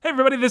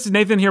everybody, this is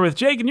Nathan here with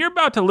Jake, and you're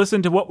about to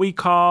listen to what we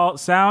call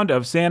Sound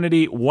of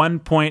Sanity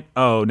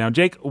 1.0. Now,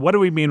 Jake, what do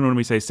we mean when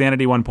we say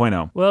Sanity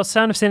 1.0? Well,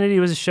 Sound of Sanity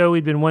was a show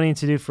we'd been wanting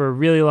to do for a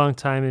really long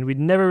time, and we'd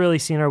never really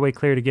seen our way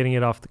clear to getting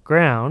it off the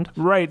ground.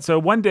 Right, so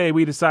one day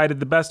we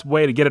decided the best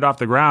way to get it off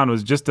the ground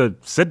was just to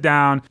sit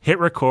down, hit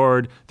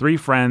record, three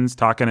friends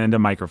talking into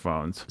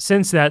microphones.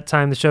 Since that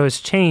time, the show has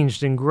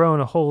changed and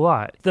grown a whole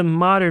lot. The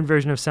modern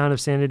version of Sound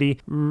of Sanity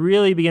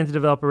really began to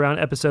develop around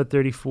episode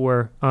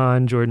 34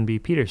 on Jordan B.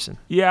 Peterson.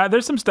 Yeah,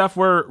 there's some stuff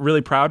we're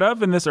really proud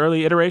of in this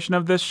early iteration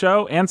of this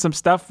show, and some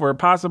stuff we're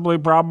possibly,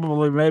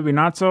 probably, maybe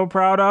not so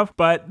proud of,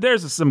 but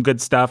there's some good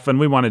stuff, and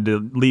we wanted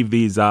to leave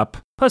these up.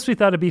 Plus, we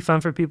thought it'd be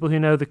fun for people who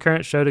know the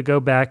current show to go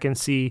back and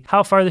see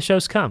how far the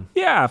show's come.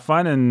 Yeah,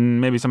 fun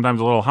and maybe sometimes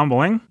a little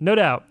humbling. No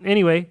doubt.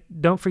 Anyway,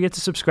 don't forget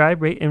to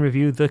subscribe, rate, and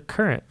review the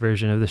current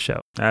version of the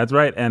show. That's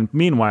right, and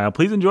meanwhile,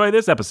 please enjoy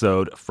this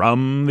episode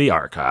from the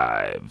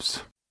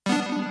archives.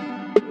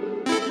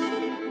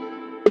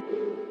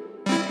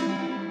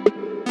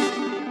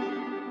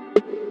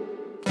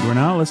 You are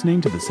now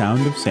listening to The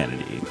Sound of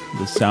Sanity.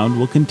 The sound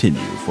will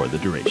continue for the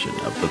duration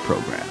of the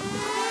program.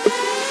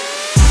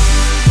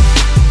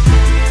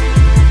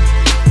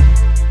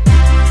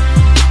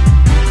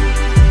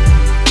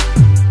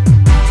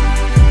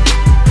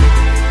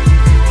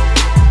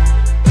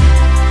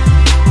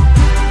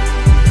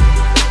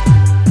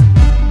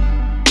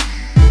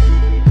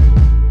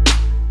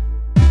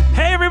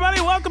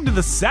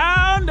 The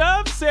Sound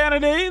of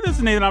Sanity. This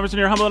is Nathan Albertson,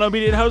 your humble and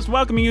obedient host,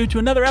 welcoming you to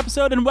another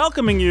episode and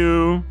welcoming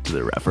you to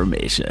the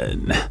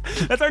Reformation.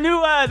 That's our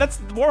new, that's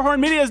Warhorn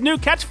Media's new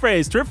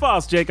catchphrase. True or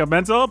false, Jacob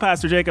Menzel,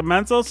 Pastor Jacob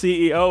Menzel,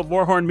 CEO of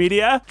Warhorn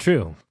Media.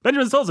 True.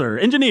 Benjamin Sulzer,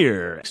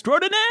 engineer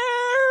extraordinaire.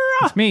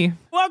 It's me.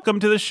 Welcome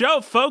to the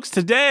show, folks.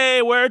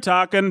 Today we're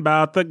talking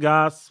about the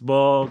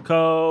Gospel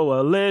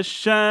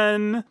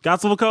Coalition.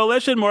 Gospel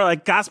Coalition, more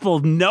like Gospel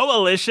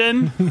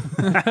No-alition.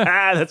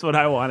 That's what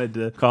I wanted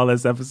to call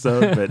this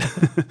episode,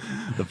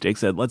 but Jake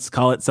said, let's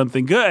call it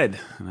something good.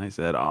 And I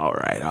said, all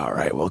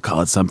right, we'll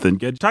call it something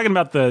good. Talking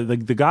about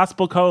the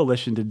Gospel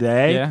Coalition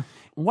today. Yeah.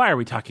 Why are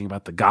we talking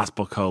about the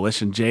Gospel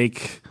Coalition,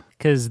 Jake?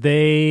 Because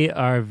they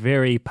are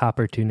very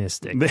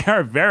Poportunistic. They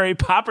are very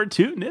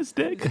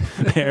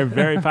Poportunistic. They are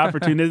very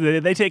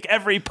Poportunistic. They take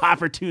every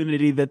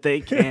opportunity that they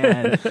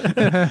can.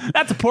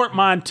 That's a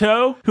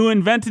portmanteau. Who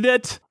invented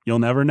it? You'll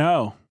never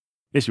know.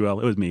 Yes, you will.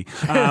 It was me.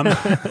 We'll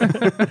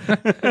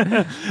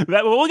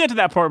get to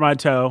that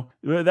portmanteau.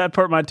 That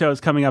portmanteau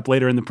is coming up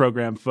later in the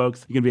program,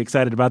 folks. You're going to be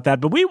excited about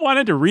that. But we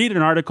wanted to read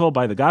an article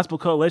by the Gospel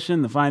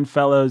Coalition, the fine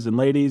fellows and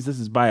ladies. This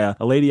is by a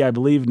lady, I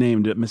believe,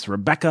 named Miss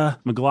Rebecca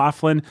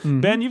McLaughlin.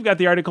 Mm-hmm. Ben, you've got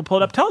the article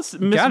pulled up. Tell us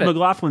Miss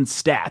McLaughlin's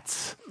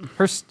stats.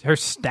 Her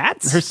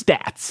stats? Her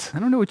stats. I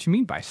don't know what you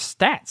mean by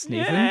stats,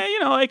 Nathan.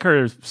 Yeah, like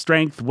her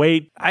strength,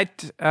 weight.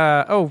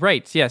 Oh,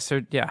 right. Yeah, so,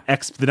 yeah.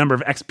 The number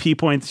of XP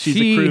points she's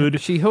accrued.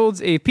 She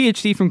holds a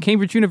PhD from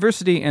Cambridge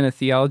University and a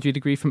theology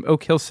degree from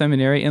Oak Hill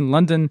Seminary in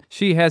London.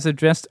 She has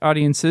addressed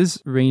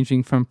audiences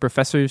ranging from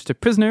professors to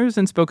prisoners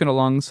and spoken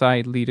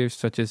alongside leaders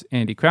such as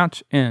Andy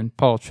Crouch and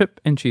Paul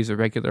Tripp, and she's a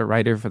regular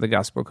writer for the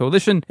Gospel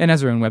Coalition and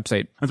has her own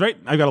website. That's right.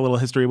 I've got a little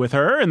history with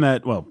her in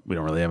that, well, we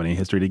don't really have any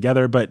history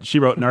together, but she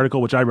wrote an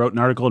article, which I wrote an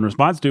article in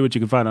response to, which you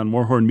can find on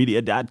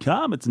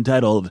warhornmedia.com. It's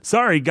entitled,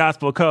 Sorry,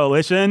 Gospel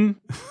Coalition.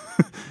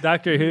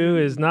 Doctor Who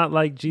is not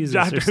like Jesus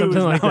Doctor or something Who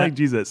is like not that. like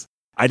Jesus.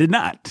 I did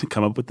not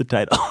come up with the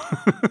title,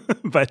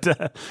 but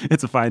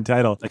it's a fine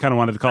title. I kind of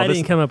wanted to call I this.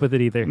 didn't come up with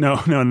it either. No.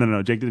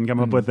 Jake didn't come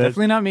up with it.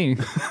 Definitely not me.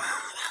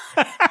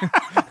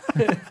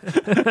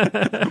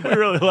 We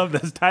really love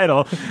this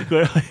title.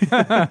 Clearly.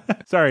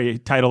 Sorry,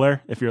 titler,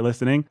 if you're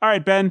listening. All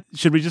right, Ben,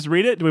 should we just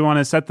read it? Do we want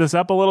to set this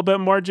up a little bit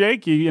more,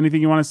 Jake?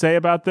 Anything you want to say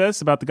about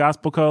this, about the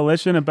Gospel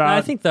Coalition?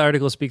 I think the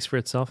article speaks for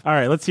itself. All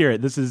right, let's hear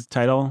it. This is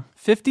title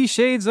 50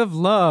 Shades of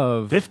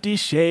Love. 50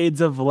 Shades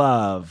of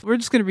Love. We're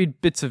just going to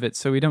read bits of it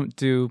so we don't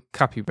do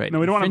copyright. No,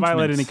 we don't want to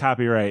violate any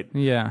copyright.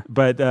 Yeah.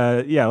 But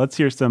let's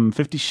hear some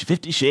 50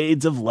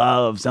 Shades of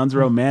Love. Sounds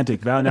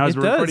romantic. Now as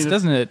we're recording this,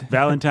 doesn't it?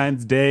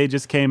 Valentine's Day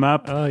just came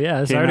up. Oh,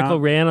 yeah. This article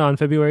ran on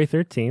February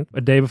 13th,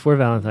 a day before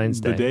Valentine's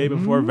Day. The day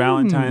before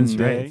Valentine's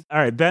Day. Right. All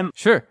right, Ben.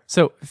 Sure.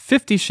 So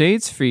 50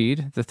 Shades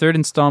Freed, the third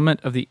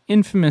installment of the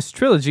infamous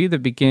trilogy that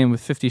began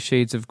with 50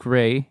 Shades of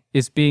Grey,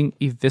 is being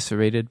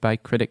eviscerated by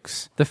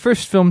critics. The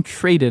first film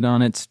traded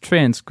on its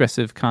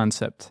transgressive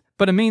concept,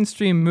 but a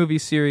mainstream movie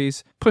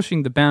series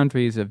pushing the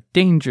boundaries of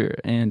danger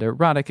and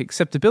erotic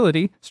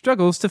acceptability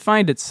struggles to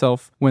find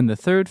itself when the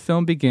third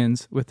film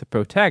begins with the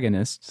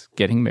protagonists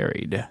getting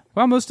married.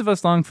 While most of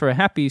us long for a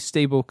happy,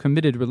 stable,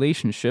 committed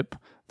relationship,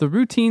 the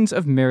routines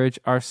of marriage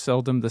are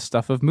seldom the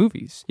stuff of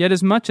movies. Yet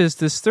as much as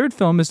this third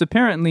film is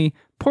apparently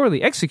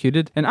poorly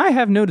executed, and I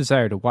have no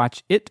desire to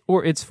watch it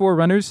or its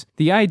forerunners,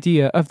 the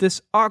idea of this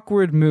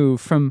awkward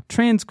move from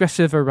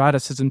transgressive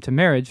eroticism to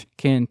marriage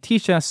can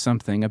teach us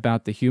something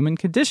about the human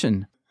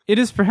condition. It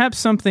is perhaps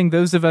something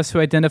those of us who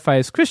identify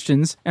as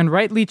Christians and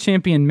rightly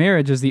champion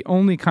marriage as the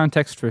only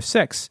context for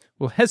sex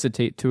will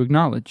hesitate to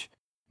acknowledge.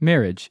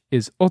 Marriage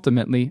is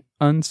ultimately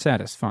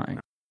unsatisfying.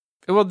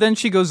 Well, then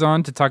she goes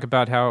on to talk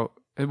about how,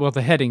 well,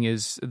 the heading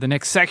is, the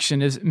next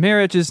section is,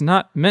 marriage is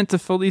not meant to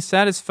fully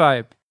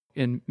satisfy.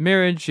 In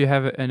marriage, you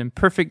have an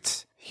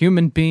imperfect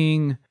human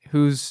being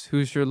who's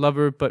your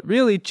lover, but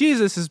really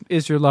Jesus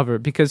is your lover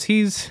because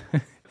he's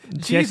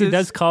She actually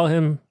does call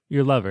him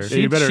your lover.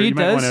 She does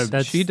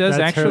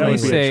actually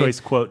say a choice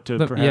quote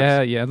to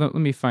perhaps. Yeah. Let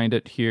me find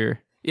it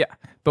here. Yeah,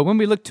 but when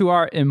we look to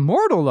our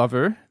immortal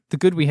lover, the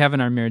good we have in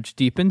our marriage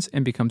deepens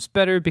and becomes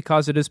better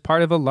because it is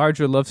part of a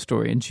larger love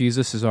story, and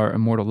Jesus is our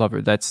immortal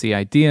lover. That's the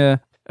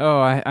idea. Oh,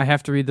 I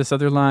have to read this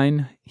other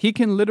line. He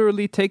can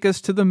literally take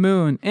us to the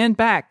moon and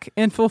back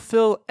and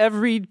fulfill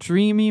every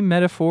dreamy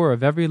metaphor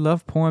of every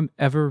love poem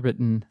ever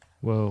written.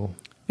 Whoa.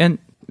 And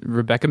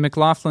Rebecca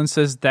McLaughlin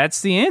says,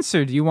 that's the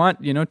answer. Do you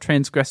want,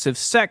 transgressive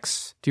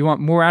sex? Do you want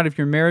more out of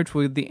your marriage?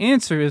 Well, the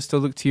answer is to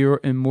look to your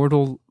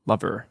immortal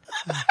lover.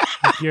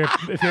 If you're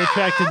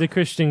attracted to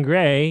Christian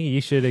Grey,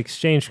 you should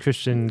exchange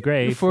Christian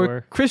Grey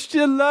for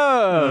Christian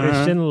love.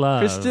 Christian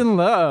love. Christian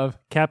love.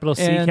 Capital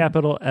C,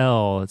 capital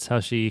L. That's how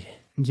she...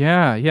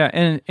 Yeah.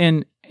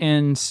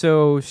 And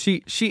so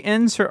she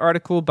ends her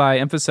article by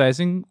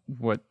emphasizing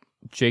what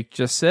Jake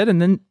just said,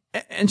 and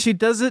she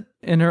does it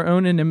in her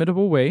own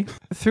inimitable way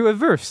through a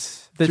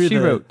verse that she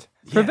wrote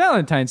for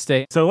Valentine's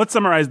Day. So let's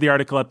summarize the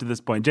article up to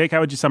this point. Jake, how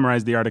would you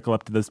summarize the article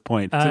up to this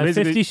point? So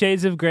 50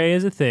 Shades of Grey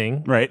is a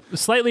thing. Right.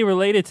 Slightly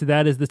related to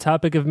that is the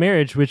topic of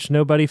marriage, which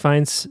nobody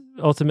finds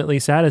ultimately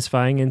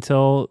satisfying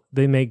until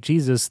they make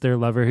Jesus their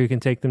lover who can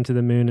take them to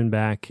the moon and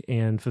back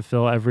and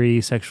fulfill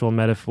every sexual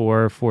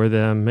metaphor for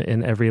them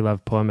in every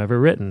love poem ever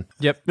written.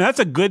 Yep. Now, that's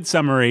a good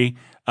summary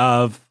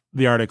of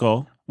the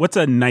article. What's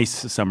a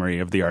nice summary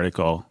of the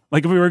article?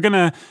 Like if we were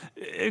gonna,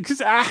 because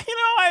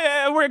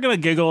we're gonna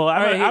giggle.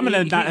 I'm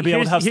gonna not be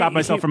able to stop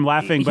myself from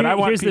laughing. But I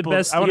want people.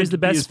 I want to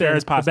be as fair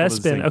as possible. The best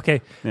spin.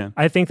 Okay, yeah.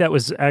 I think that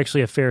was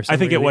actually a fair summary. I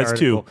think it was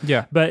too.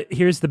 Yeah. But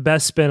here's the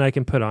best spin I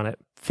can put on it.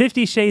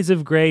 50 Shades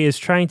of Grey is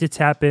trying to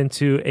tap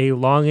into a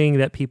longing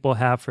that people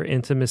have for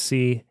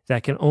intimacy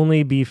that can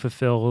only be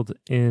fulfilled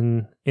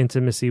in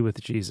intimacy with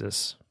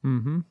Jesus.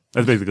 Mm-hmm.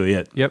 That's basically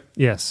it. Yep.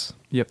 Yes.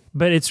 Yep.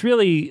 But it's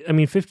really,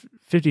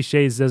 50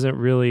 Shades doesn't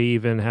really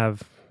even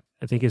have,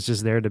 I think it's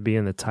just there to be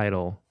in the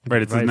title.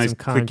 Right, it's a nice,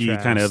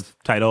 clicky kind of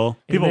title.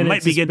 People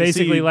might begin to see.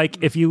 Basically,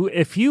 like if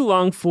you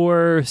long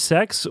for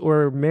sex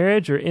or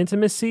marriage or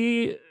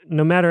intimacy,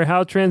 no matter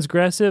how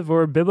transgressive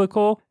or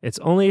biblical, it's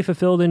only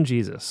fulfilled in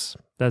Jesus.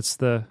 That's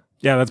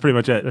pretty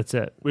much it. That's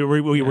it.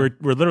 We're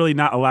literally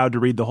not allowed to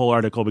read the whole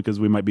article because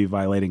we might be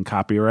violating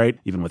copyright,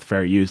 even with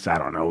fair use. I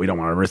don't know. We don't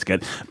want to risk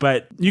it.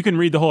 But you can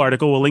read the whole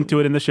article. We'll link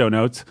to it in the show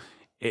notes.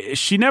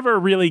 She never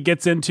really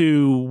gets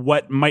into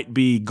what might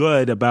be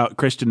good about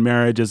Christian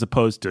marriage as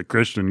opposed to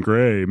Christian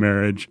Grey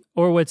marriage.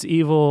 Or what's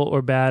evil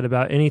or bad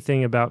about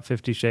anything about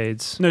 50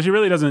 Shades. No, she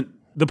really doesn't.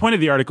 The point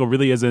of the article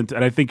really isn't,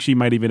 and I think she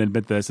might even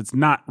admit this, it's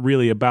not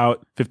really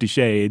about 50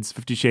 Shades.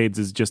 50 Shades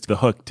is just the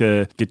hook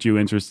to get you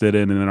interested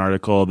in an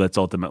article that's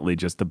ultimately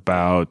just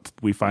about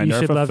we find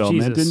our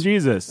fulfillment in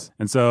Jesus.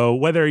 And so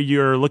whether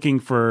you're looking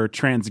for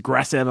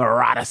transgressive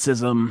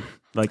eroticism,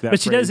 like that But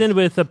she does end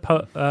with some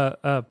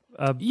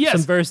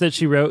verse that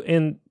she wrote,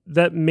 and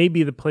that may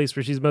be the place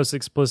where she's most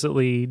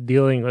explicitly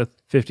dealing with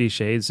 50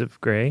 Shades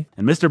of Grey.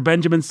 And Mr.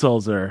 Benjamin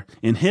Sulzer,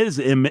 in his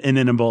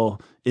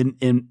inimitable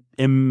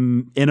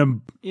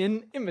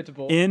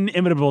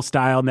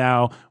style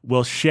now,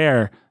 will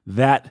share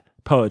that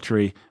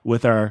poetry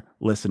with our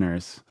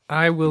listeners.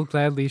 I will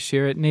gladly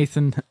share it,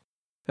 Nathan.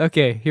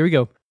 Okay, here we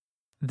go.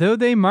 Though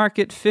they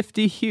market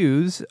 50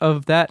 hues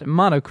of that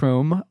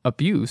monochrome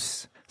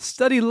abuse,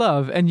 study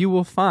love, and you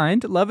will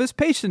find love is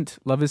patient,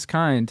 love is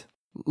kind.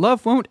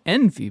 Love won't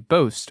envy,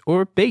 boast,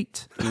 or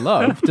bait.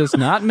 Love does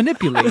not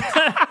manipulate.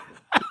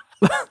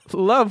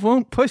 Love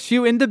won't push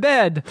you into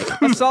bed,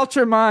 assault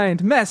your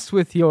mind, mess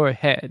with your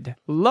head.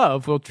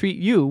 Love will treat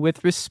you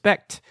with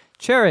respect,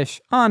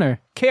 cherish, honor,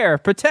 care,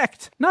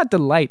 protect, not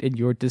delight in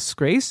your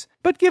disgrace,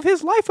 but give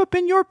his life up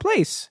in your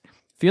place.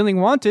 Feeling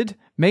wanted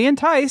may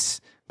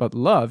entice, but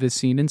love is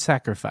seen in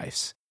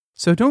sacrifice.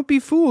 So don't be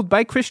fooled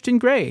by Christian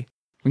Grey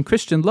when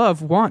Christian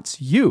love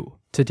wants you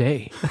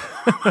today.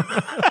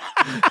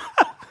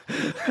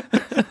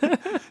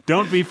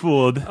 Don't be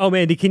fooled. Oh,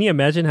 Mandy, can you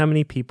imagine how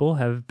many people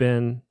have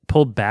been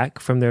pulled back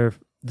from their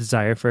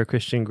desire for a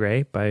Christian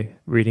Grey by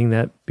reading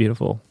that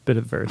beautiful bit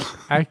of verse?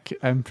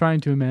 I'm trying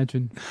to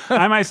imagine.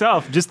 I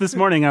myself, just this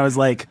morning, I was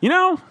like,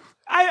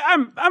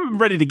 I'm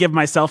ready to give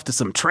myself to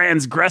some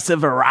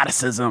transgressive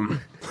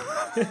eroticism.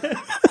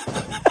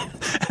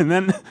 And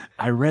then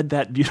I read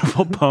that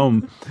beautiful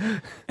poem,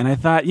 and I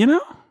thought,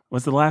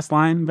 what's the last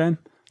line, Ben?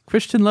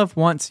 Christian love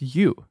wants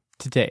you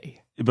today.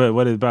 But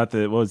what about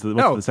what's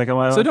the second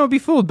line? So don't be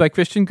fooled by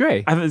Christian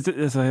Grey.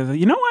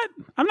 You know what?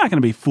 I'm not going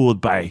to be fooled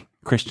by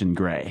Christian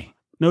Grey.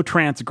 No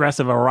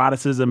transgressive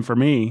eroticism for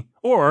me,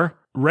 or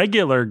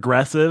regular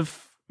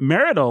aggressive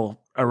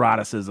marital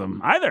eroticism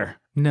either.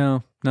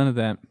 No, none of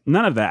that.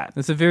 None of that.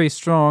 That's a very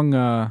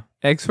strong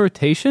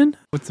exhortation.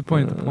 What's the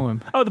point of the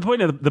poem? Oh, the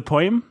point of the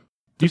poem?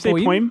 Do you say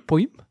poem?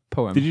 Poem?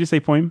 Poem. Did you just say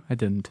poem? I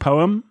didn't.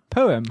 Poem?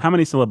 Poem. How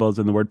many syllables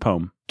in the word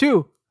poem?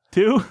 2.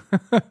 2?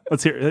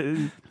 Let's hear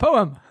it.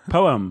 Poem.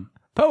 Poem.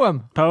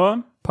 Poem.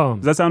 Poem? Poem.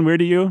 Does that sound weird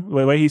to you,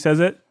 the way he says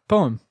it?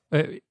 Poem.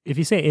 If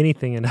you say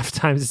anything enough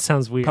times, it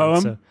sounds weird.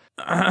 Poem? So.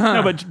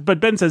 No, but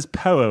Ben says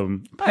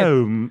poem.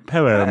 Poem.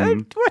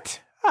 Poem. What?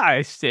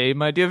 I say,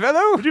 my dear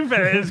fellow.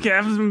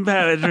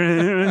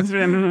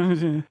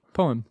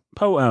 Poem.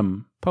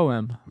 Poem.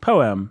 Poem.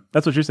 Poem.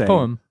 That's what you're saying.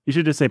 Poem. You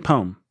should just say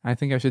poem. I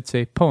think I should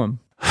say poem.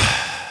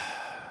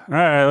 All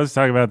right, let's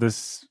talk about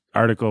this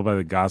article by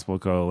the Gospel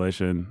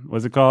Coalition.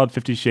 What's it called?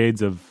 50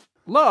 Shades of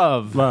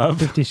Love.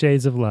 50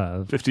 Shades of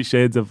Love. 50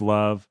 Shades of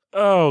Love.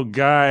 Oh,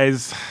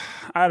 guys,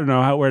 I don't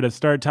know where to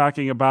start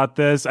talking about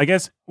this. I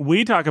guess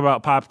we talk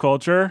about pop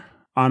culture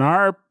on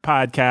our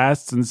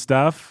podcasts and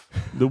stuff.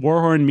 The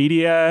Warhorn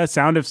Media,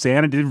 Sound of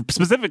Sanity,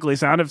 specifically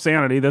Sound of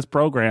Sanity, this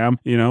program,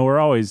 we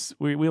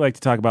like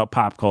to talk about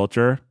pop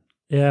culture.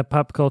 Yeah,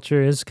 pop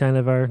culture is kind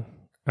of our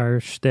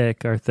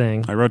shtick, our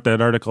thing. I wrote that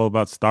article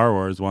about Star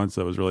Wars once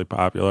that was really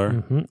popular.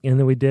 Mm-hmm. And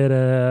then we did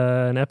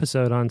an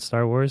episode on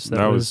Star Wars.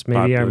 That was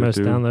maybe our most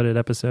downloaded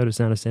episode of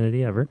Sound of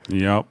Sanity ever.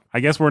 Yep. I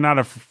guess we're not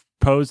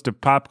opposed to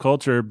pop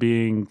culture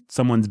being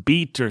someone's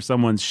beat or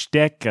someone's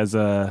shtick as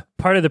a...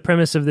 Part of the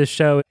premise of this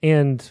show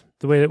and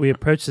the way that we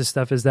approach this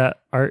stuff is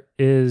that art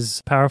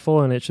is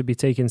powerful and it should be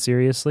taken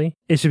seriously.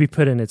 It should be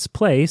put in its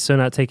place, so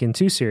not taken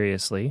too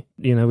seriously.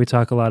 We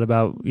talk a lot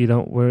about,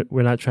 we're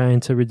not trying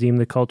to redeem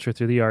the culture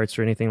through the arts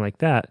or anything like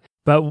that.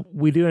 But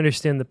we do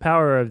understand the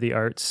power of the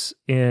arts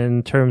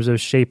in terms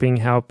of shaping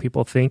how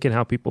people think and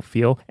how people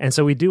feel. And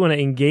so we do want to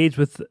engage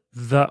with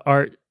the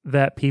art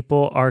that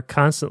people are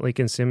constantly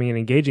consuming and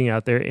engaging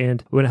out there.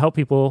 And we want to help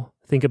people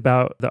think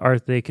about the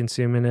art they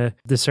consume in a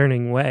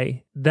discerning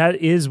way. That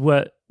is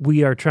what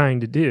we are trying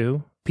to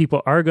do.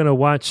 People are going to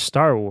watch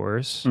Star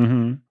Wars.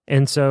 Mm-hmm.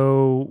 And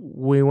so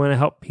we want to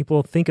help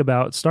people think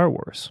about Star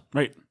Wars.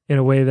 Right. In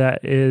a way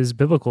that is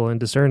biblical and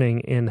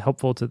discerning and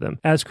helpful to them.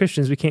 As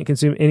Christians, we can't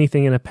consume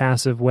anything in a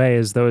passive way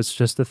as though it's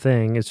just a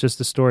thing. It's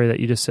just a story that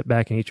you just sit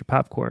back and eat your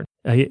popcorn.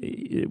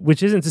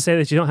 Which isn't to say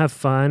that you don't have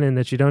fun and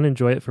that you don't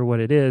enjoy it for what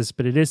it is,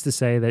 but it is to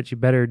say that you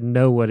better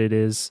know what it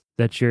is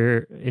that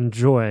you're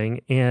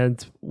enjoying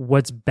and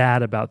what's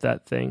bad about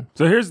that thing.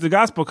 So here's the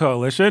Gospel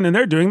Coalition, and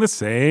they're doing the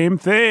same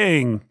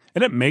thing.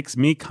 And it makes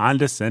me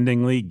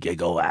condescendingly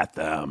giggle at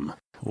them.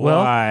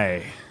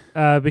 Why?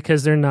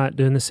 Because they're not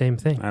doing the same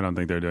thing. I don't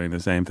think they're doing the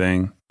same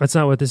thing. That's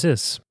not what this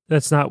is.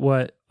 That's not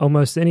what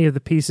almost any of the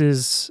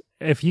pieces,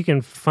 if you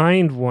can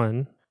find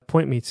one,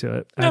 point me to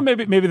it. Yeah,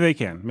 maybe they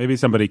can. Maybe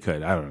somebody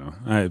could. I don't know.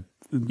 I'm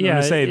going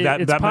to say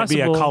that might be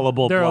a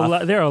callable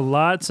bluff. There are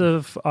lots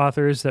of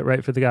authors that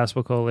write for the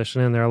Gospel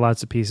Coalition, and there are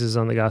lots of pieces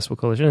on the Gospel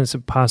Coalition. It's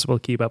impossible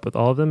to keep up with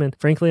all of them. And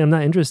frankly, I'm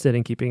not interested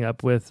in keeping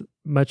up with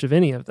much of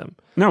any of them.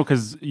 No,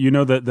 because you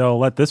know that they'll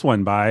let this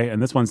one by,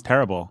 and this one's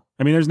terrible.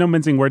 I mean, there's no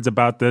mincing words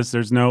about this.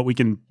 We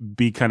can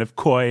be kind of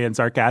coy and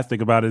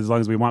sarcastic about it as long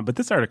as we want, but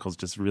this article is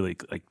just really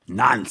like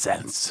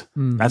nonsense.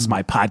 Mm-hmm. That's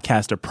my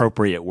podcast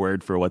appropriate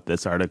word for what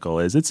this article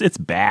is. It's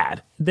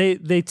bad.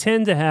 They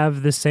tend to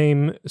have the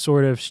same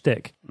sort of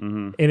shtick,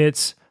 and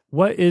it's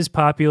what is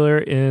popular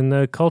in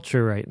the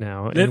culture right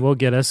now, and will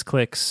get us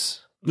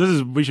clicks.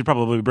 We should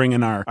probably bring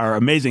in our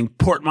amazing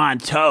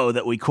portmanteau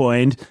that we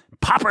coined,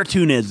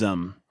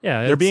 Poportunism.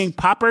 Yeah, they're being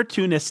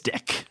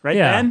popportunistic, right,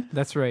 yeah, Ben?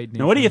 That's right. Nathan.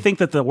 Now, what do you think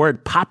that the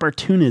word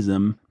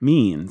popportunism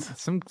means?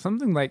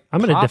 Something like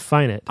I'm going to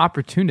define it.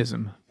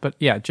 Opportunism, but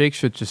yeah, Jake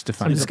should just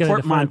define it. It's a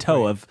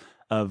portmanteau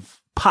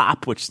of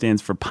pop, which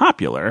stands for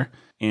popular,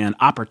 and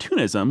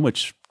opportunism,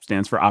 which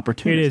stands for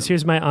opportunism. Here it is.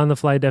 Here's my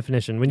on-the-fly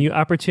definition. When you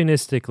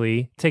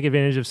opportunistically take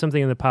advantage of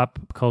something in the pop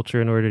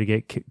culture in order to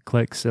get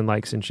clicks and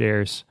likes and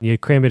shares, you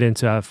cram it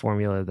into a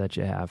formula that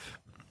you have.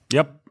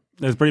 Yep.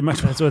 That's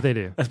what they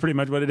do. That's pretty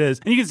much what it is.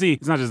 And you can see,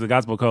 it's not just the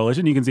Gospel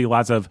Coalition. You can see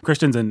lots of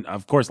Christians and,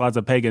 of course, lots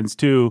of pagans,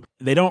 too.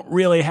 They don't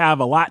really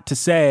have a lot to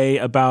say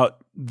about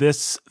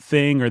this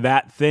thing or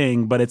that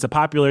thing, but it's a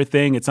popular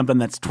thing. It's something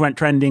that's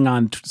trending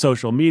on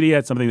social media.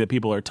 It's something that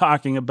people are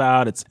talking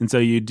about. And so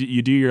you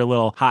do your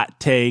little hot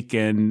take.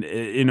 And,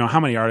 how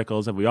many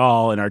articles have we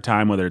all in our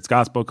time, whether it's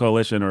Gospel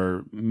Coalition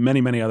or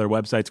many, many other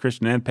websites,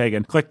 Christian and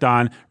pagan, clicked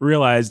on,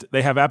 realized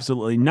they have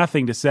absolutely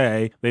nothing to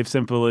say. They've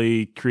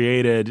simply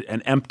created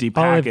an empty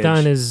package.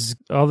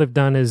 All they've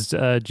done is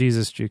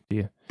Jesus juked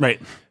you.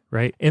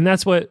 Right. And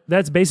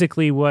that's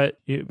basically what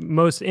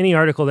any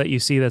article that you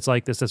see that's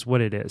like this, that's what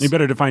it is. You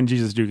better define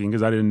Jesus juking,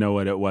 because I didn't know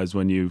what it was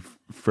when you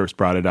first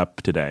brought it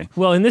up today.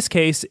 Well, in this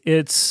case,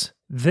 it's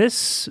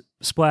this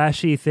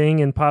splashy thing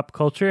in pop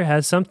culture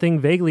has something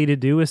vaguely to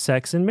do with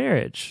sex and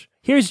marriage.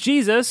 Here's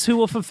Jesus who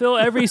will fulfill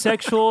every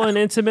sexual and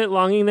intimate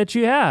longing that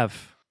you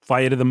have.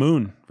 Fly you to the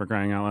moon, for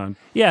crying out loud.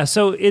 Yeah,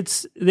 so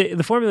it's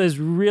the formula is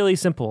really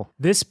simple.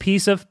 This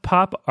piece of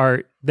pop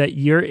art that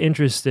you're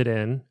interested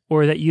in,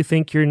 or that you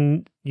think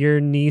your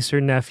niece or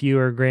nephew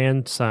or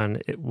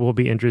grandson will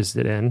be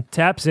interested in,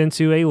 taps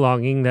into a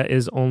longing that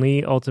is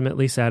only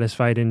ultimately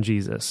satisfied in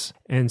Jesus.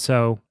 And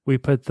so We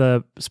put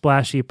the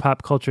splashy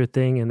pop culture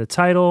thing in the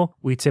title.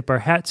 We tip our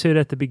hat to it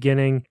at the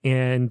beginning,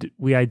 and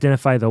we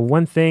identify the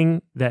one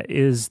thing that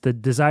is the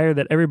desire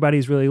that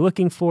everybody's really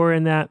looking for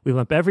in that. We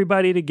lump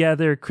everybody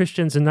together,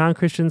 Christians and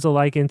non-Christians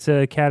alike, into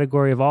a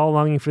category of all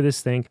longing for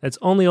this thing that's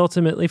only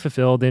ultimately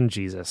fulfilled in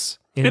Jesus.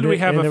 And we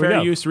have a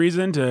fair use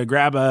reason to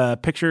grab a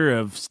picture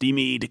of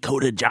steamy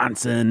Dakota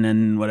Johnson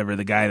and whatever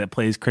the guy that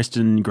plays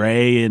Christian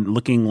Grey and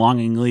looking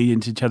longingly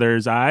into each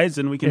other's eyes,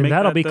 and we can make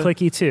that'll be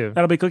clicky too.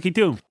 That'll be clicky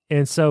too.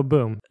 And so,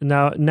 boom.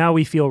 Now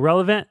we feel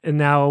relevant, and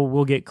now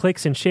we'll get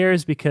clicks and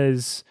shares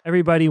because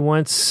everybody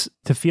wants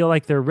to feel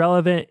like they're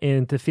relevant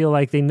and to feel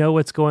like they know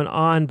what's going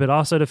on, but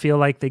also to feel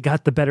like they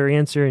got the better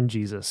answer in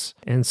Jesus.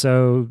 And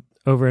so,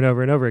 over and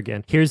over and over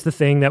again. Here's the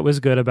thing that was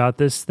good about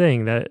this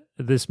thing, that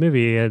this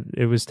movie,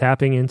 it was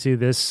tapping into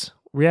this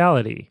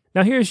reality.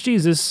 Now here's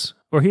Jesus,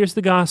 or here's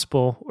the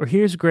gospel, or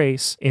here's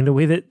grace in a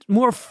way that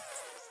more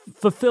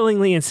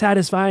fulfillingly and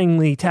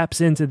satisfyingly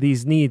taps into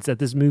these needs that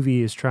this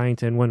movie is trying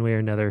to, in one way or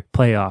another,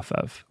 play off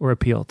of or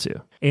appeal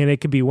to. And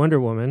it could be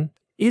Wonder Woman.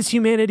 Is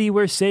humanity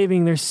worth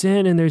saving? There's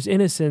sin and there's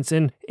innocence,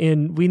 and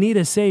we need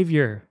a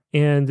savior.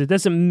 And it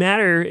doesn't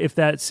matter if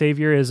that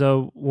savior is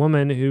a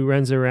woman who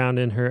runs around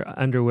in her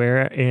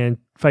underwear and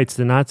fights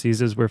the Nazis,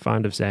 as we're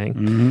fond of saying.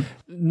 Mm-hmm.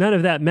 None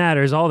of that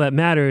matters. All that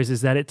matters is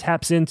that it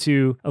taps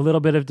into a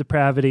little bit of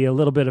depravity, a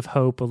little bit of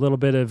hope, a little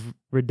bit of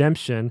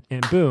redemption,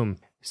 and boom.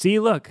 See,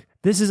 look,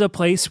 this is a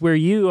place where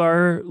you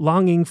are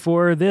longing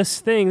for this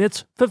thing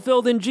that's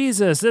fulfilled in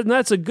Jesus. And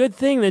that's a good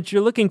thing that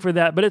you're looking for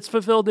that, but it's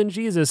fulfilled in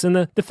Jesus. And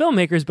the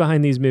filmmakers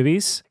behind these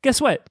movies, guess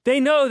what?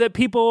 They know that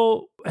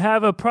people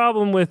have a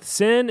problem with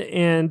sin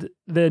and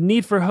the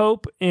need for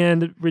hope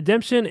and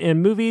redemption,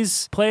 and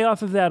movies play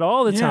off of that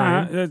all the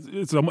time.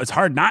 It's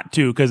hard not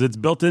to, because it's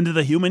built into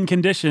the human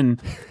condition.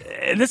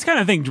 This kind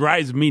of thing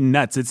drives me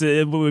nuts.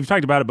 We've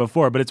talked about it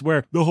before, but it's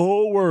where the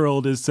whole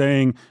world is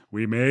saying,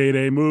 we made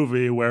a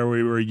movie where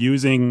we were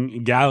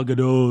using Gal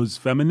Gadot's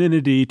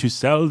femininity to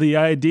sell the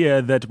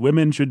idea that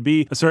women should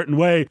be a certain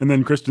way, and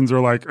then Christians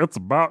are like, it's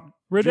about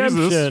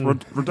redemption. Jesus,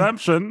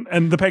 redemption.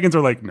 And the pagans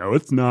are like, no,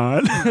 it's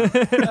not.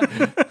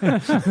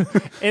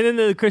 And then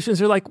the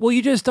Christians are like, well,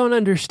 you just don't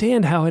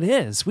understand how it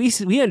is.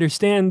 We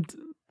understand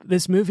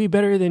this movie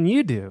better than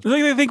you do. It's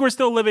like they think we're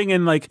still living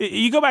in, like,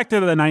 you go back to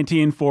the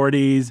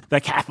 1940s,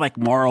 the Catholic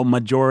moral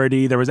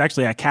majority. There was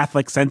actually a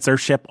Catholic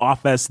censorship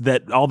office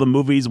that all the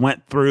movies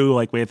went through.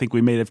 Like, I think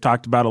we may have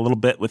talked about a little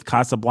bit with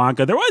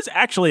Casablanca. There was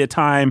actually a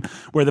time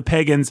where the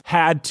pagans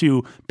had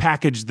to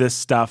package this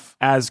stuff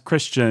as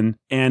Christian,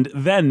 and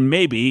then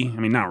maybe, I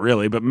mean, not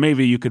really, but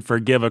maybe you could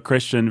forgive a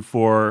Christian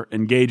for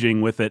engaging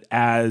with it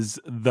as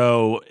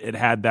though it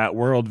had that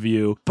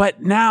worldview.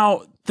 But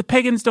now the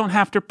pagans don't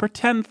have to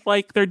pretend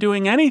like they're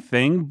doing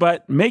anything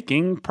but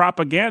making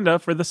propaganda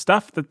for the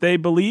stuff that they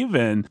believe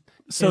in.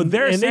 So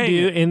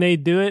they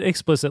do it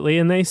explicitly,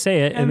 and they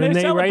say it, and then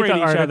they write the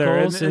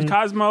articles. And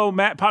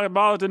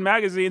Cosmopolitan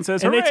magazine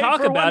says, and they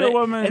talk about it,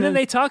 Woman. And then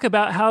they talk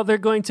about how they're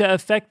going to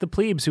affect the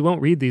plebes who won't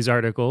read these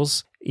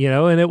articles,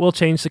 and it will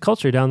change the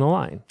culture down the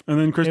line. And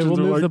then Christians will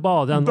move the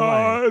ball down the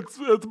line.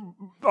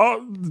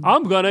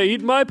 I'm gonna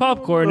eat my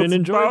popcorn and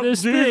enjoy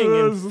this thing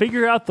and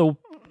figure out the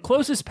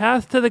closest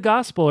path to the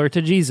gospel or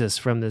to Jesus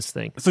from this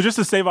thing. So just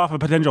to save off a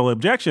potential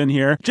objection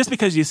here, just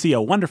because you see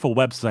a wonderful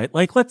website,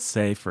 like let's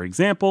say, for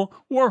example,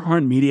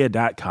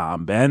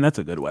 warhornmedia.com, Ben, that's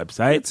a good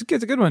website. It's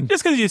a good one.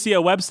 Just because you see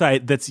a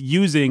website that's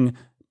using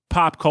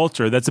pop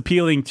culture, that's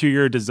appealing to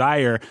your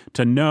desire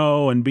to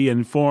know and be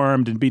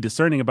informed and be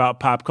discerning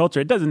about pop culture,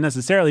 it doesn't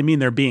necessarily mean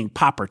they're being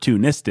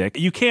poportunistic.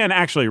 You can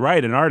actually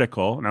write an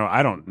article. Now,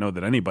 I don't know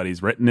that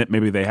anybody's written it.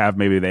 Maybe they have,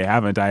 maybe they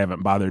haven't. I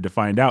haven't bothered to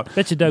find out.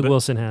 Bet you Doug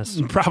Wilson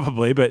has.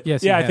 Probably, but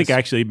yes, I think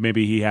actually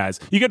maybe he has.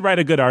 You could write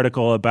a good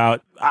article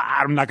about,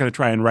 I'm not going to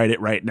try and write it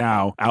right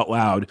now out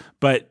loud,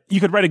 but you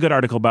could write a good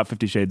article about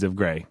 50 Shades of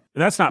Grey.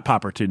 That's not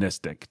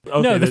poportunistic.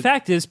 Okay, no, the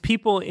fact is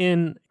people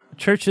in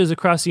churches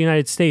across the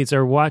United States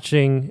are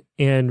watching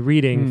and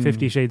reading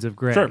 50 Shades of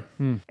Grey. Sure.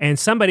 And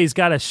somebody's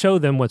got to show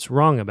them what's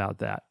wrong about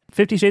that.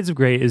 50 Shades of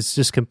Grey is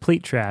just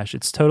complete trash.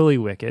 It's totally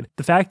wicked.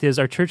 The fact is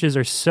our churches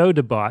are so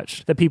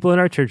debauched that people in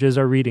our churches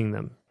are reading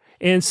them.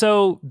 And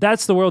so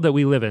that's the world that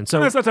we live in. So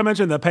and that's not to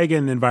mention the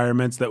pagan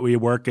environments that we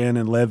work in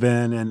and live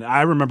in. And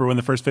I remember when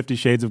the first 50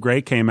 Shades of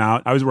Grey came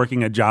out, I was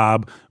working a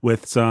job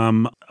with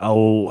some,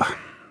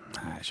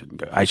 I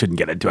shouldn't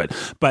get into it.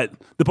 But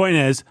the point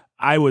is,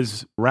 I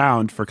was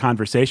around for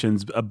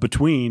conversations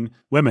between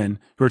women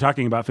who were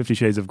talking about 50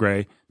 Shades of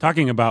Grey,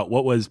 talking about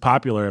what was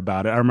popular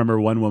about it. I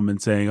remember one woman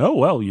saying, oh,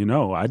 well,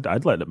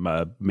 I'd let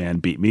a man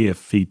beat me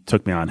if he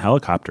took me on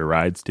helicopter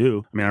rides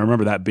too. I mean, I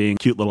remember that being a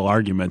cute little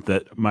argument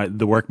that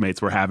the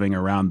workmates were having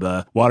around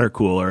the water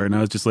cooler. And I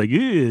was just like,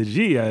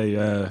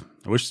 I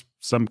wish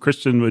some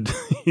Christian would,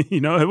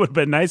 it would have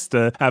been nice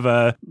to have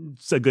a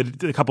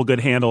couple good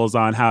handles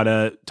on how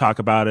to talk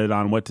about it,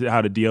 on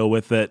how to deal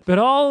with it. But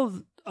all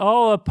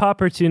a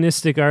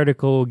opportunistic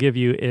article will give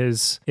you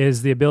is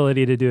the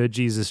ability to do a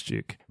Jesus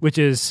juke, which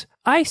is,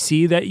 I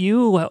see that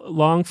you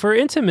long for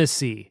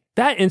intimacy.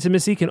 that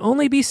intimacy can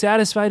only be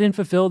satisfied and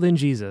fulfilled in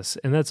Jesus.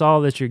 And that's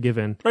all that you're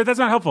given. Right, that's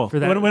not helpful.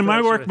 When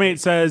my workmate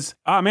says,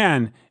 oh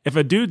man, if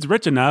a dude's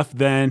rich enough,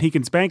 then he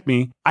can spank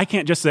me, I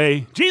can't just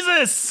say,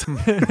 Jesus!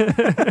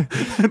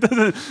 It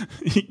doesn't,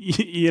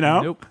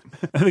 Nope.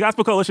 The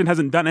Gospel Coalition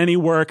hasn't done any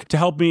work to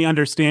help me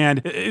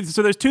understand.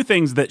 So there's two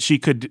things that she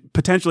could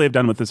potentially have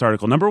done with this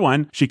article. Number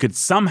one, she could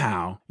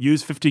somehow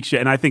use 50 Shades,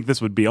 and I think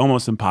this would be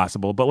almost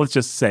impossible, but let's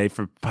just say,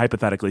 for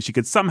hypothetically, she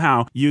could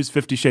somehow use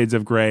 50 Shades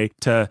of Grey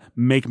to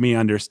make me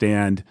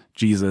understand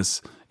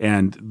Jesus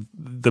and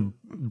the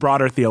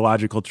broader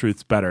theological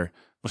truths better.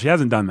 Well, she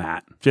hasn't done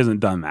that.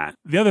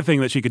 The other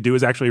thing that she could do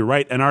is actually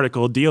write an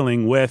article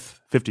dealing with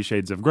 50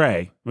 Shades of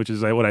Grey, which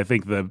is what I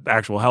think the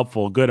actual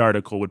helpful, good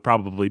article would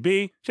probably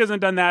be. She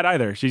hasn't done that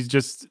either. She's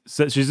just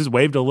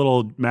waved a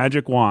little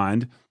magic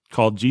wand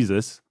called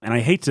Jesus. And I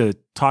hate to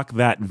talk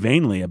that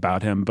vainly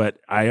about him, but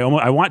I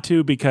want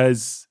to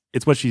because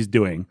it's what she's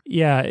doing.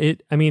 Yeah,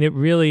 it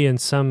really, in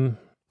some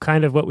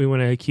kind of what we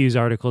want to accuse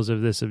articles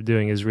of this of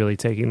doing, is really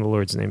taking the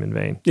Lord's name in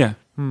vain. Yeah.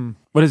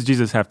 What does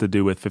Jesus have to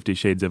do with 50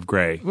 Shades of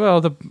Grey?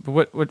 Well,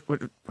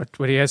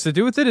 what he has to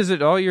do with it is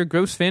that all your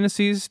gross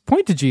fantasies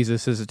point to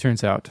Jesus, as it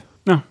turns out.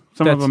 No,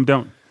 some of them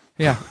don't.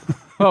 Yeah.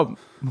 Well,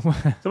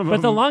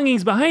 but the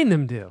longings behind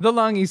them do. The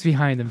longings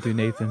behind them do,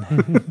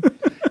 Nathan.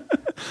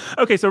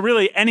 Okay, so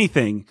really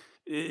anything,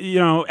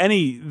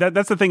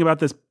 that's the thing about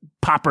this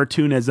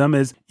Poportunism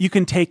is you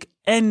can take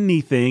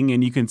anything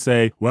and you can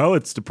say, well,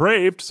 it's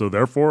depraved, so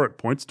therefore it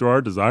points to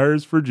our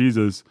desires for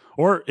Jesus.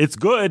 Or it's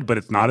good, but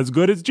it's not as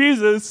good as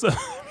Jesus.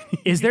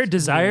 Is there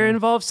desire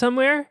involved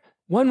somewhere?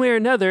 One way or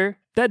another,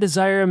 that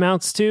desire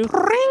amounts to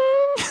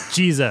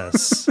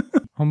Jesus.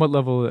 On what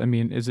level,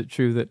 is it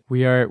true that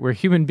we're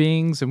human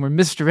beings and we're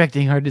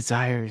misdirecting our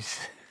desires?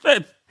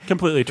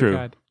 Completely true.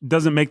 God.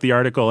 Doesn't make the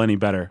article any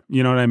better.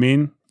 You know what I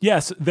mean?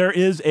 Yes, there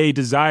is a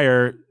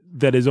desire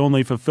that is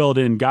only fulfilled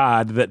in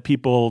God that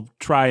people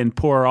try and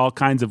pour all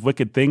kinds of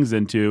wicked things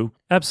into.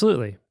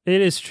 Absolutely. It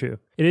is true.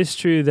 It is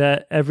true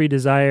that every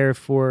desire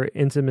for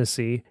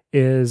intimacy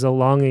is a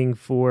longing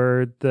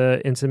for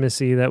the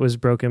intimacy that was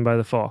broken by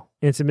the fall.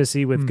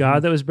 Intimacy with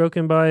God that was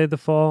broken by the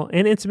fall,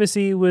 and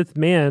intimacy with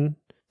man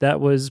that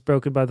was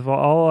broken by the fall.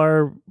 All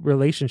our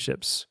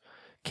relationships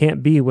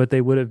can't be what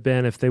they would have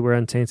been if they were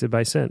untainted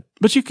by sin.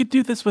 But you could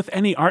do this with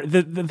any art.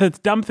 The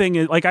dumb thing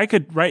is, I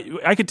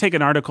could take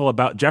an article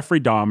about Jeffrey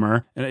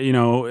Dahmer,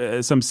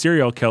 some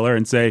serial killer,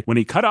 and say, when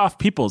he cut off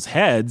people's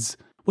heads,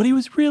 what he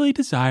was really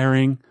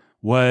desiring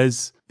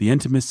was the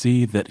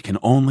intimacy that can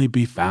only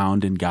be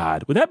found in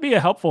God. Would that be a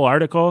helpful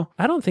article?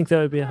 I don't think that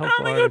would be a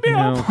helpful article. It would be a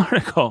helpful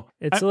article.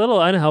 It's a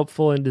little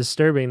unhelpful and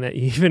disturbing that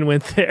you even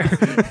went there.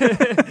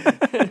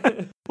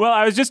 Well,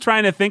 I was just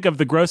trying to think of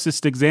the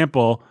grossest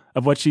example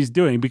of what she's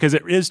doing, because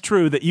it is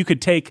true that you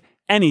could take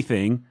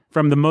anything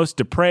from the most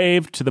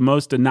depraved to the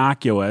most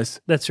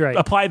innocuous. That's right.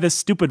 Apply this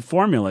stupid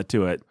formula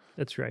to it.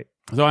 That's right.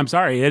 So I'm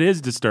sorry, it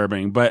is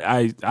disturbing, but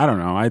I don't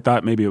know. I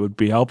thought maybe it would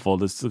be helpful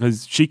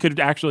because she could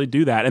actually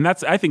do that. And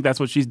I think that's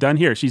what she's done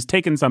here. She's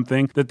taken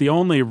something that the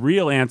only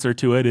real answer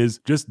to it is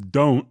just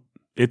don't.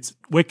 It's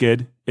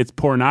wicked. It's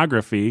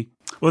pornography.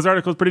 Well, this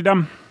article is pretty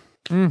dumb.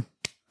 I'm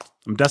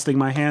dusting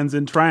my hands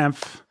in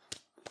triumph.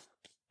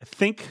 I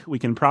think we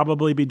can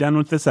probably be done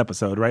with this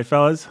episode, right,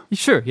 fellas?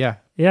 Sure, yeah.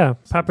 Yeah,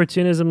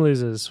 Poportunism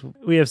loses.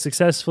 We have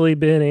successfully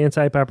been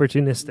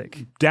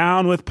anti-Poportunistic.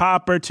 Down with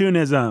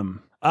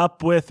Poportunism.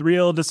 Up with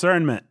real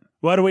discernment.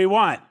 What do we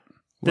want?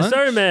 Lunch?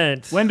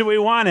 Discernment. When do we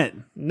want it?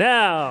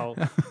 Now.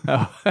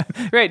 Oh,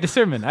 right,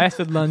 discernment. I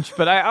said lunch,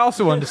 but I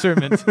also want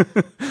discernment.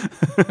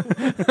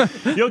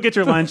 You'll get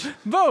your lunch.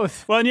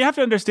 Both. Well, and you have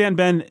to understand,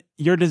 Ben,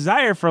 your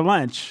desire for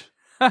lunch,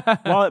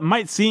 while it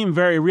might seem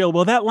very real,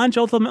 will that lunch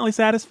ultimately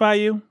satisfy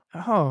you?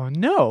 Oh,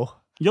 no.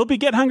 You'll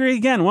get hungry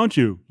again, won't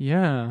you?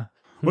 Yeah.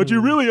 What you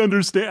really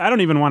understand... I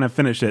don't even want to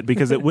finish it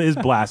because it is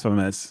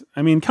blasphemous.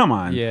 I mean, come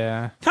on.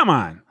 Yeah. Come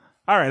on.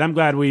 All right, I'm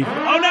glad we... Oh,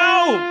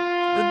 no!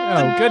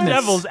 Oh, goodness.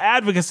 Devil's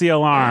advocacy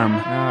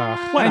alarm.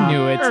 I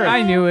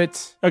knew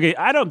it. Okay,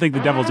 I don't think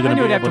the devil's going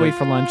to be have to wait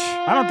for lunch.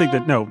 I don't think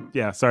that... No,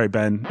 yeah, sorry,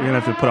 Ben. You're going to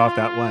have to put off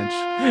that lunch.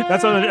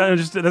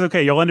 That's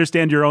okay. You'll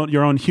understand your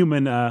own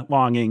human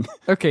longing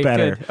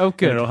better. Good. Oh,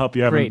 good. And it'll help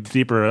you have a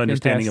deeper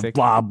understanding Fantastic.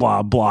 of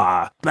blah,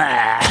 blah,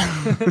 blah.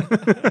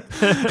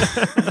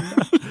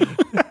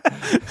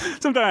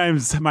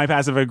 Sometimes my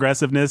passive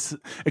aggressiveness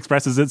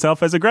expresses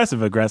itself as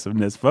aggressive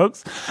aggressiveness,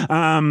 folks.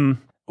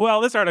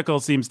 Well, this article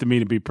seems to me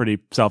to be pretty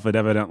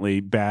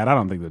self-evidently bad. I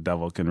don't think the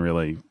devil can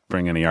really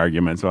bring any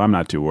argument, so I'm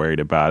not too worried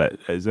about it.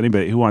 Is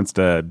anybody who wants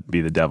to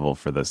be the devil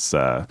for this?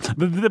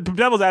 The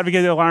devil's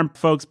advocate alarm,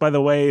 folks, by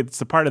the way,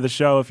 it's a part of the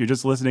show, if you're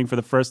just listening for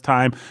the first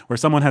time, where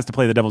someone has to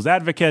play the devil's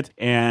advocate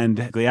and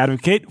they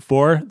advocate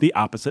for the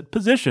opposite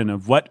position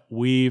of what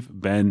we've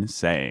been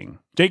saying.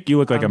 Jake, you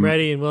look like I'm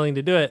ready and willing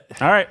to do it.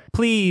 All right.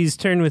 Please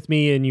turn with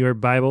me in your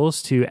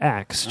Bibles to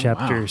Acts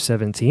chapter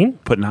 17.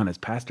 Putting on his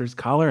pastor's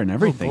collar and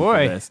everything for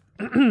this.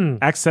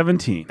 Acts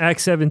 17.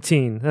 Acts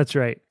 17, that's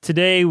right.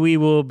 Today we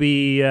will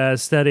be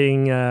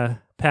studying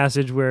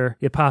passage where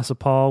the Apostle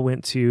Paul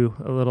went to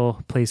a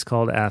little place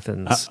called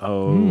Athens.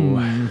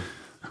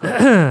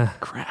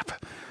 Crap.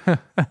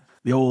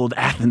 The old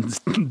Athens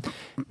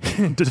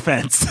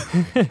defense.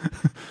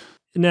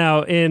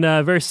 Now, in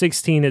verse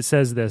 16, it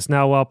says this: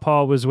 Now, while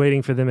Paul was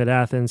waiting for them at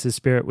Athens, his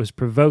spirit was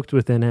provoked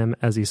within him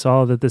as he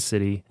saw that the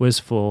city was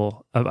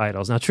full of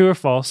idols. Now, true or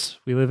false?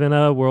 We live in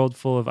a world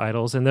full of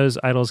idols, and those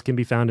idols can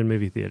be found in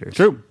movie theaters.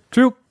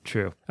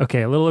 True.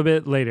 Okay, a little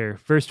bit later,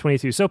 verse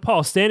 22. So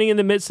Paul, standing in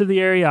the midst of the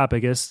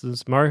Areopagus,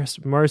 this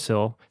Mars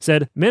Hill,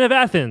 said, Men of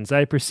Athens,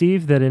 I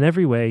perceive that in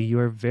every way you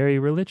are very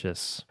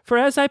religious. For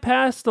as I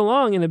passed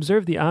along and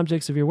observed the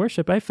objects of your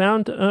worship, I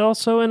found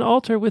also an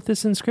altar with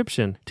this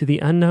inscription, To the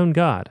unknown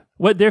God.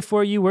 What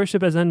therefore you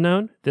worship as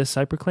unknown, this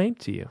I proclaim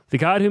to you. The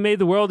God who made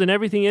the world and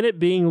everything in it,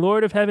 being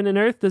Lord of heaven and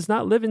earth, does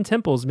not live in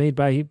temples made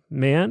by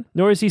man,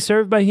 nor is he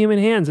served by human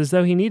hands as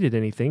though he needed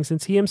anything,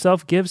 since he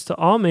himself gives to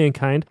all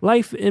mankind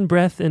life and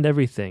breath and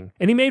everything.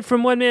 And he made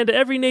from one man to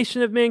every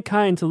nation of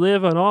mankind to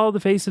live on all the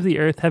face of the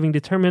earth, having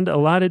determined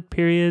allotted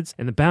periods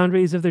and the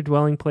boundaries of their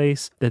dwelling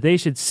place, that they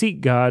should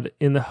seek God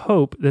in the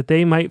hope that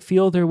they might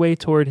feel their way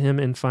toward him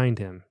and find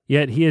him.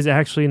 Yet he is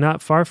actually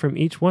not far from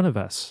each one of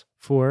us.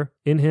 For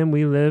in him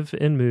we live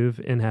and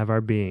move and have our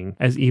being,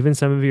 as even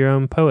some of your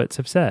own poets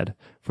have said,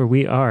 for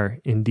we are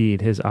indeed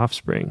his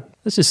offspring.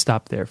 Let's just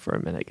stop there for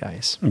a minute,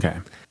 guys. Okay.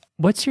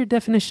 What's your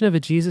definition of a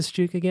Jesus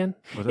juke again?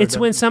 It's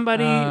when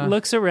somebody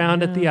looks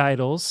around at the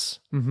idols,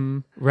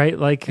 right?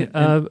 Like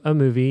a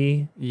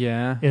movie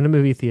in a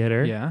movie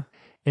theater,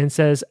 and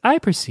says, I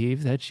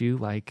perceive that you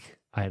like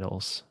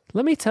idols.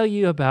 Let me tell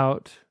you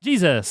about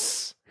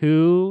Jesus,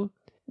 who,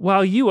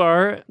 while you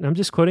are, I'm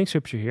just quoting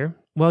scripture here,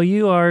 while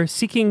you are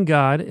seeking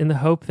God in the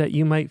hope that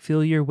you might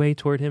feel your way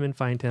toward him and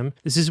find him,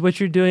 this is what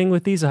you're doing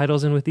with these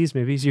idols and with these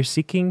movies. You're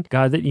seeking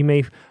God that you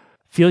may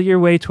feel your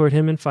way toward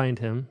him and find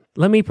him.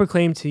 Let me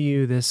proclaim to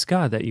you this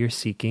God that you're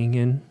seeking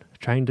and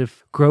trying to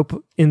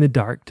grope in the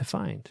dark to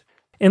find.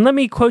 And let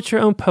me quote your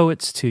own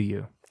poets to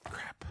you.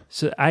 Crap.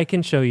 So I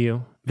can show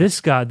you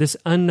this God, this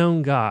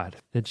unknown God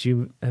that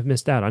you have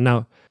missed out on.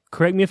 Now,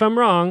 correct me if I'm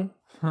wrong.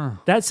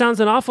 That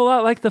sounds an awful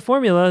lot like the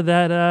formula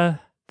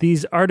that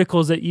these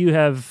articles that you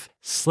have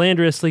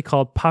slanderously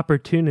called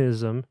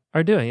Poportunism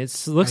are doing.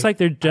 It looks like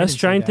they're just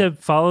trying to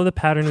follow the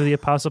pattern of the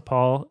Apostle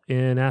Paul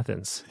in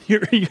Athens. I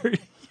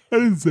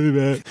didn't say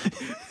that.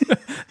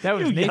 That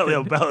was You Nathan.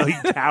 yellow belly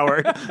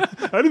coward.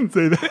 I didn't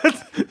say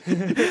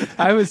that.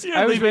 I was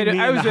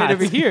right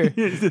over here.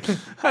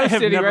 I have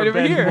sitting never right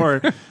over been here.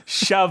 more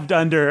shoved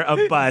under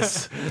a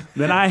bus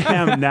than I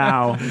am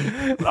now.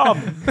 Oh,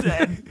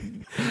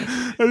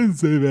 I didn't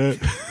say that.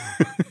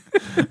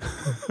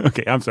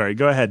 Okay, I'm sorry.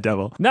 Go ahead,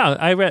 Devil. No,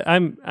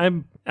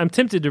 I'm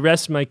tempted to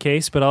rest my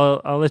case, but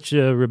I'll let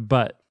you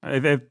rebut. I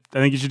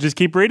think you should just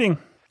keep reading.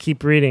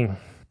 Keep reading.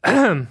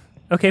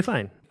 Okay,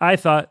 fine. I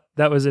thought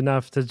that was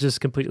enough to just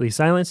completely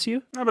silence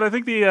you. No, but I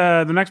think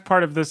the next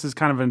part of this is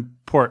kind of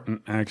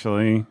important,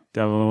 actually,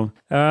 Devil.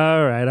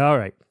 All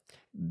right.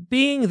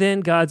 Being then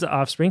God's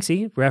offspring,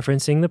 see,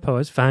 referencing the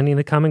poets, finding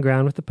the common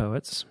ground with the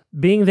poets.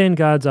 Being then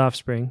God's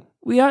offspring,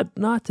 we ought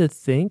not to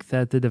think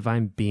that the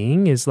divine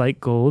being is like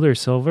gold or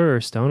silver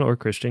or stone or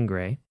Christian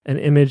gray, an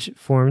image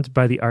formed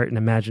by the art and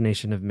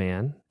imagination of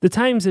man. The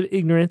times of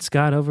ignorance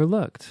God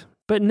overlooked.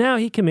 But now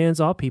he commands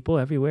all people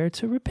everywhere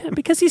to repent,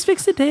 because he's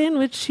fixed a day in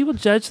which he will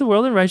judge the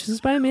world in righteousness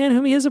by a man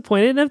whom he has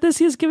appointed, and of this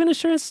he has given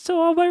assurance to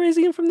all by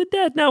raising him from the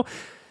dead. Now,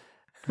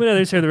 when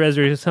others heard the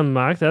resurrection, some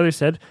mocked, the others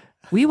said,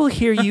 we will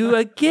hear you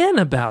again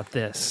about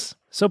this.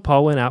 So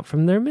Paul went out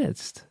from their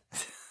midst.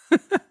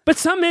 But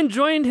some men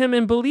joined him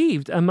and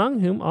believed,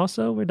 among whom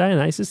also were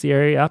Dionysius the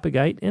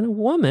Areopagite and a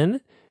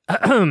woman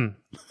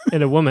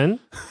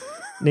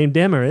named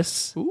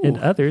Damaris, and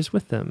others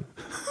with them.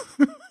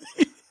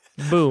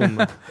 Boom.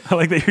 I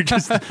like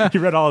that you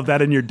read all of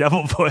that in your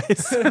devil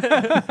voice.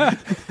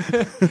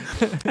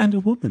 And a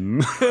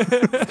woman.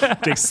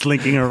 Jake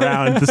slinking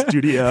around the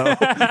studio.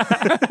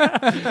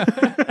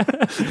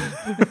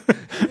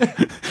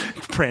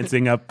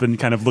 Prancing up and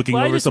kind of looking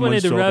over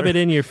someone's shoulder. I just wanted to rub it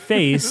in your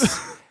face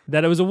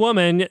that it was a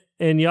woman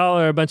and y'all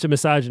are a bunch of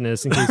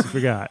misogynists, in case you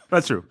forgot.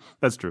 That's true.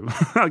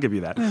 I'll give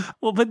you that.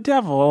 Well, but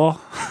devil.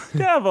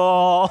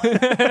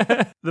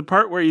 The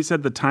part where you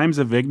said the times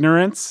of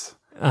ignorance.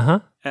 Uh-huh.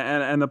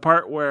 And the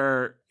part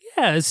where...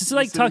 Yeah, it's just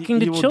like talking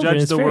to children.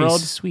 Judge it's the very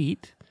world.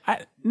 Sweet.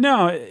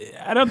 No,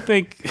 I don't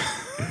think...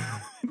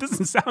 It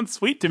doesn't sound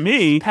sweet to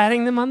me.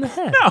 Patting them on the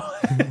head. No,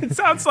 it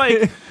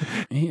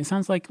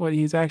sounds like what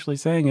he's actually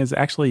saying is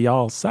actually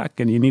y'all suck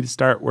and you need to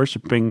start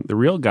worshiping the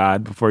real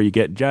God before you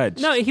get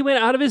judged. No, he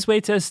went out of his way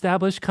to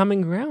establish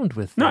common ground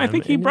with them. No, I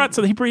think he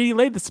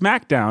laid the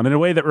smack down in a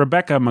way that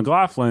Rebecca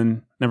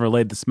McLaughlin never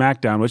laid the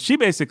smack down. What she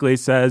basically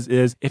says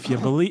is, if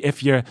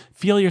you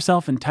feel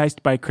yourself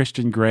enticed by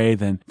Christian Grey,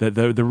 then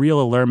the real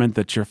allurement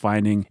that you're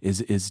finding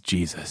is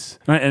Jesus.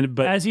 But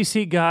as you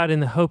seek God in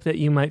the hope that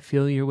you might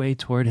feel your way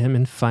toward him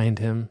and find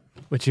him,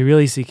 what you're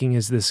really seeking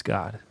is this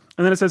God.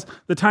 And then it says,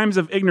 the times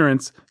of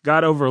ignorance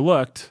God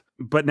overlooked,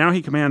 but now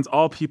he commands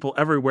all people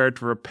everywhere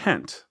to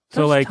repent.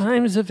 So Those like,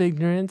 times of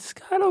ignorance,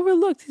 God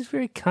overlooked. He's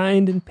very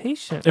kind and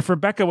patient. if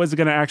Rebecca was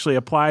going to actually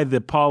apply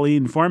the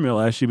Pauline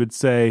formula, she would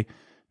say,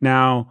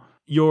 now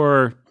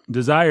your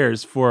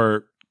desires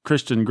for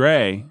Christian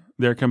Grey,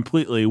 they're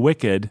completely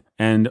wicked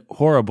and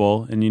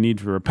horrible, and you need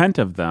to repent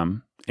of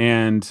them.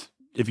 And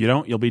if you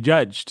don't, you'll be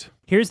judged.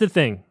 Here's the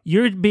thing.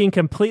 You're being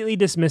completely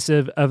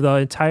dismissive of the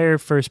entire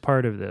first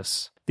part of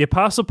this. The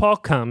Apostle Paul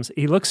comes,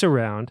 he looks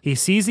around, he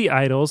sees the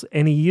idols,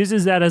 and he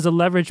uses that as a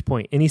leverage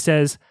point. And he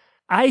says,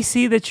 I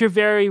see that you're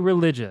very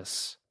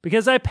religious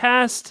because I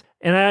passed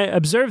and I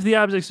observed the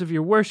objects of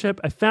your worship.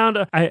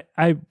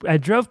 I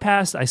drove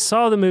past, I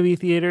saw the movie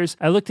theaters.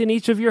 I looked in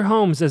each of your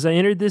homes as I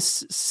entered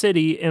this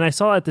city, and I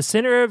saw at the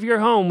center of your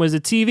home was a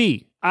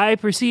TV. I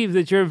perceive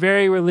that you're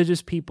very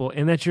religious people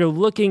and that you're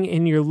looking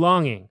and you're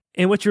longing.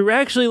 And what you're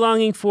actually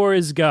longing for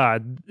is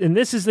God. And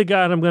this is the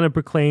God I'm going to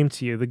proclaim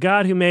to you, the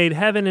God who made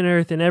heaven and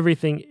earth and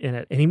everything in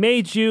it. And he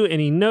made you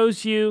and he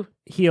knows you.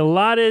 He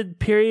allotted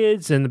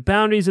periods and the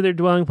boundaries of their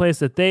dwelling place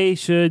that they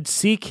should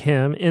seek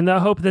him in the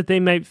hope that they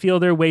might feel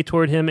their way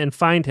toward him and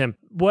find him.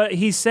 What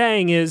he's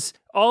saying is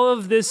all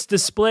of this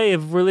display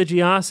of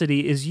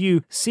religiosity is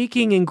you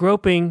seeking and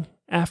groping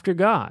after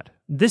God.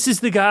 This is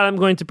the God I'm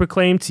going to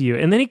proclaim to you.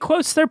 And then he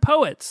quotes their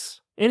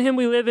poets. In him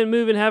we live and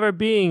move and have our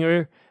being,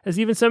 or as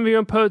even some of your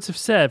own poets have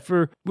said,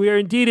 for we are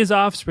indeed his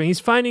offspring. He's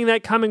finding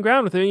that common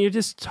ground with him, and you're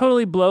just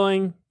totally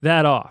blowing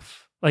that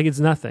off like it's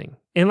nothing.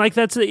 And like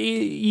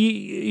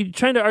you're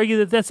trying to argue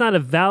that that's not a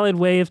valid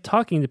way of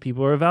talking to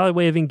people or a valid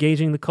way of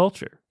engaging the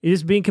culture. You're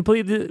just being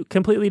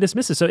completely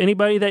dismissive. So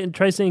anybody that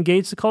tries to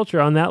engage the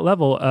culture on that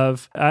level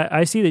of,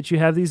 I see that you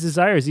have these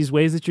desires, these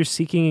ways that you're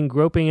seeking and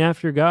groping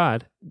after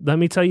God. Let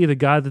me tell you the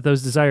God that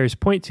those desires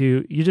point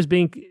to. You're just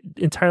being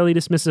entirely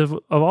dismissive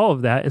of all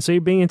of that. And so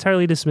you're being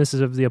entirely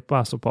dismissive of the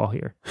Apostle Paul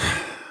here.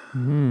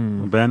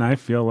 Well, Ben, I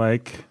feel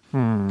like,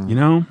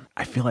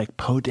 I feel like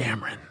Poe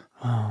Dameron.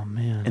 Oh,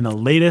 man. In the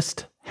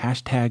latest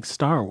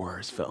 #Star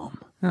Wars film.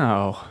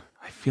 Oh.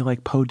 I feel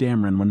like Poe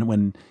Dameron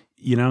when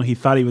he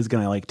thought he was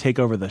going to like take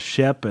over the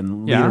ship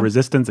and lead a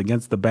resistance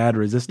against the bad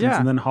resistance. Yeah.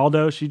 And then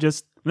Haldo, she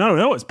just, no,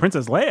 it was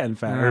Princess Leia, in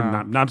fact.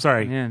 I'm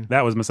sorry. Man.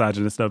 That was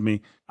misogynist of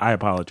me. I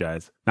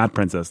apologize. Not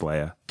Princess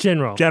Leia.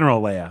 General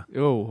Leia.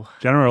 Oh.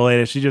 General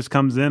Leia, she just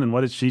comes in and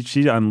what is she?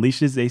 She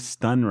unleashes a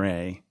stun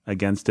ray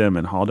against him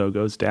and Haldo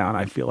goes down.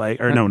 I feel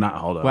like, or no, not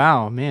Haldo.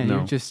 Wow, man. No.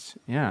 You're just,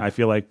 I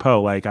feel like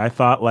Poe, like I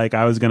thought like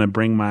I was going to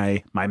bring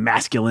my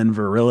masculine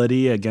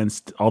virility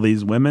against all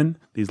these women,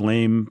 these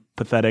lame,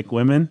 pathetic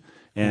women.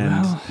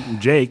 And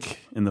Jake,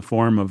 in the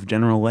form of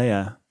General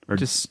Leia, or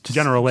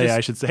General Leia, I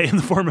should say, in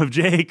the form of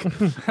Jake,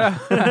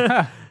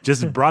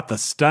 just brought the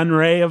stun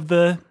ray of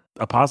the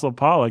Apostle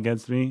Paul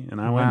against me, and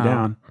I went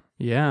down.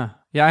 Yeah.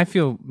 Yeah, I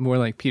feel more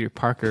like Peter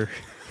Parker.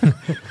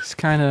 Just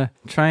kind of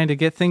trying to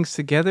get things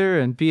together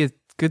and be a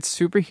good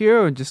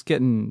superhero and just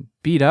getting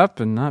beat up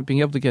and not being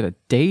able to get a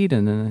date.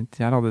 And then I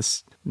got all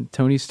this,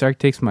 Tony Stark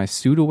takes my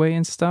suit away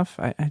and stuff.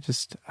 I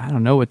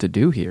don't know what to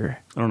do here.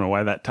 I don't know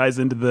why that ties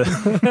into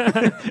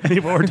any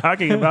of what we're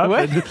talking about.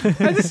 What?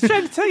 I just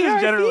tried to tell you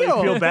how generally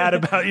I feel bad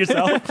about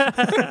yourself.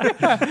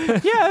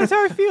 Yeah, that's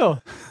how I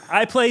feel.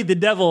 I played the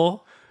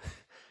devil,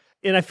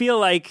 and I feel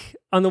like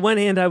on the one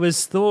hand I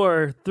was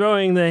Thor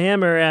throwing the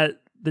hammer at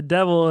the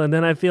devil, and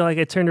then I feel like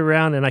I turned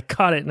around and I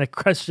caught it and I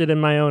crushed it in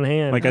my own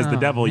hand. Like as the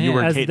devil, you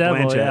were as Kate the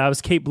devil, Blanchett. Yeah, I was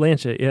Kate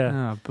Blanchett,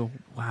 yeah. Oh, but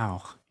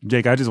wow.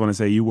 Jake, I just want to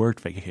say you worked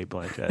for Kate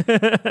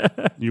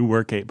Blanchett. You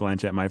were Kate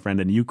Blanchett, my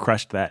friend, and you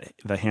crushed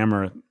the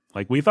hammer.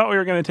 Like we thought we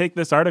were going to take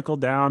this article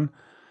down,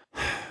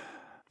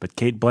 but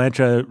Kate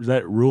Blanchett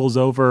that rules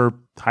over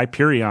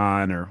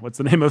Hyperion, or what's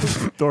the name of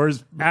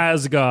Thor's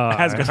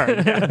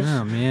Asgard. Yeah.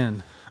 Oh,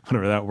 man.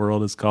 Whatever that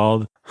world is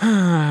called.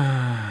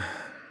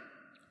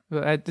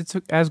 Well,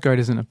 Asgard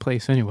isn't a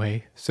place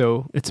anyway,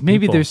 so it's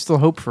maybe there's still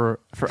hope for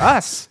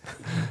us.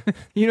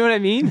 You know what I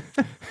mean?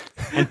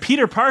 And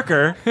Peter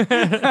Parker,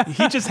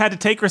 he just had to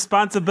take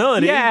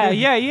responsibility.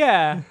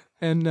 Yeah.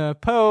 And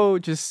Poe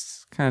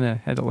just kind of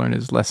had to learn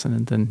his lesson,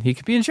 and then he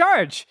could be in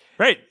charge.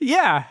 Right.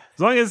 Yeah. As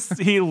long as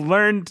he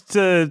learned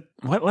to...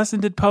 What lesson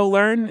did Poe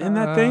learn in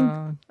that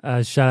thing?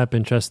 Shut up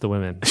and trust the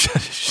women.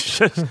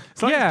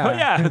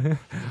 Yeah.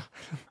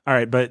 All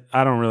right, but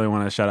I don't really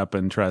want to shut up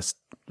and trust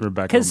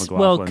Rebecca McLaughlin.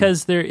 Well,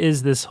 because there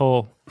is this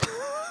whole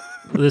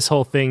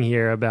thing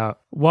here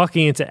about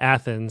walking into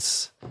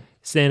Athens,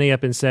 standing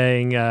up and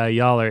saying,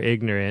 y'all are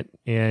ignorant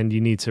and you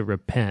need to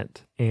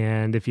repent.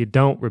 And if you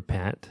don't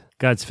repent,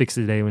 God's fixed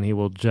the day when he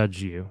will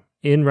judge you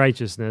in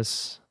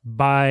righteousness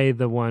by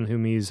the one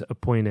whom he's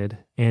appointed.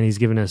 And he's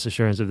given us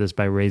assurance of this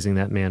by raising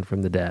that man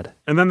from the dead.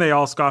 And then they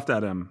all scoffed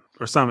at him.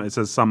 Or it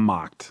says some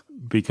mocked,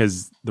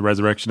 because the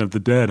resurrection of the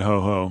dead,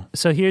 ho ho.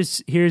 So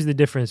here's the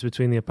difference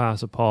between the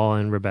Apostle Paul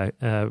and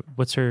Rebecca.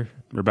 What's her?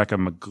 Rebecca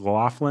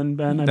McLaughlin,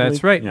 Ben, I That's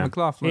believe? right, Yeah.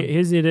 McLaughlin.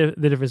 Here's the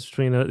difference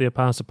between the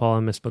Apostle Paul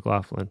and Miss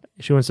McLaughlin.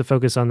 She wants to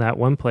focus on that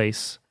one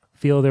place,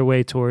 feel their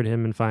way toward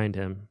him and find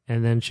him.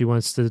 And then she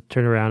wants to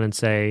turn around and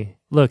say,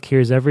 look,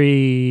 here's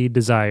every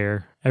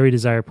desire. Every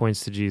desire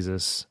points to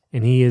Jesus.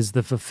 And he is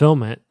the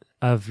fulfillment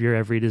of your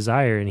every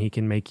desire, and he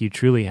can make you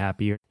truly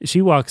happy.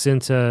 She walks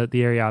into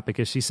the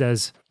Areopagus. She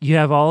says, you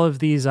have all of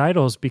these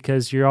idols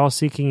because you're all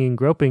seeking and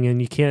groping,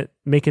 and you can't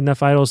make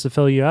enough idols to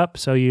fill you up.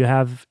 So you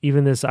have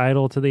even this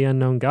idol to the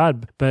unknown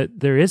God. But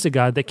there is a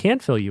God that can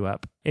fill you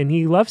up, and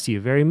he loves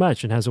you very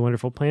much and has a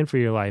wonderful plan for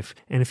your life.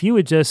 And if you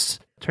would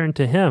just turn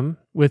to him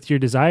with your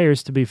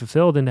desires to be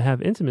fulfilled and to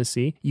have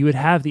intimacy, you would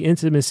have the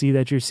intimacy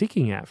that you're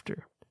seeking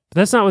after. But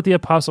that's not what the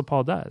Apostle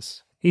Paul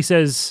does. He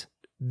says,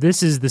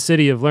 this is the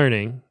city of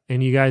learning,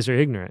 and you guys are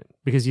ignorant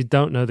because you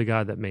don't know the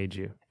God that made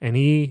you. And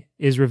he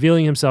is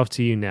revealing himself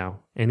to you now,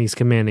 and he's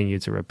commanding you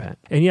to repent.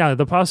 And yeah,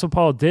 the Apostle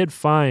Paul did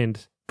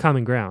find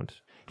common ground.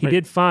 He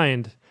did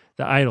find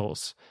the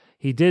idols.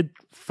 He did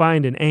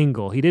find an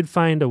angle. He did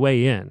find a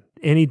way in.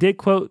 And he did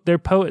quote their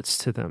poets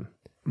to them.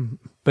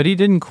 But he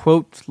didn't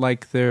quote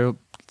like their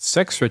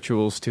sex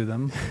rituals to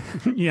them.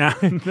 Yeah.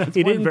 That's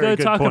He one didn't very go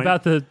good talk point.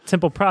 about the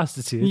temple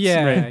prostitutes.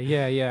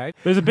 Yeah.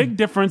 There's a big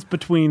difference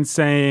between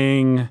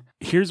saying,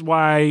 here's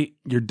why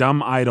your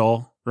dumb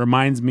idol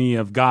reminds me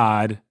of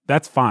God.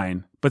 That's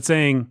fine. But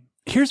saying,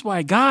 here's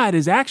why God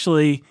is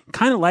actually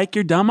kind of like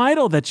your dumb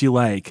idol that you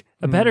like.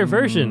 A better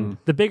version,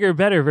 the bigger,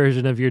 better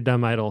version of your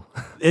dumb idol.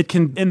 It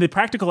can, in the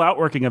practical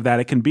outworking of that,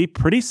 it can be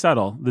pretty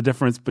subtle, the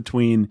difference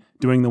between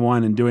doing the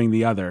one and doing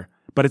the other.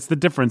 But it's the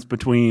difference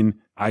between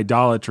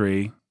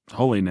idolatry,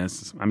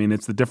 holiness. I mean,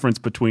 it's the difference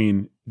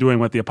between doing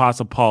what the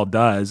Apostle Paul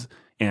does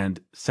and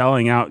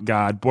selling out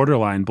God,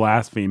 borderline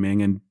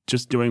blaspheming, and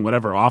just doing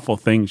whatever awful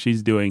thing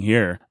she's doing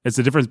here. It's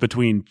the difference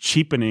between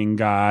cheapening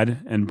God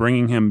and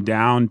bringing him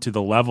down to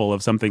the level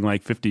of something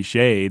like 50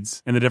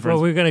 Shades, and the difference...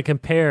 Well,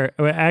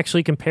 we're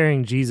actually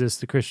comparing Jesus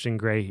to Christian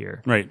Grey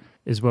here. Right.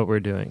 Is what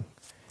we're doing.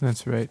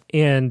 That's right.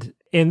 And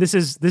this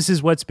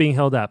is what's being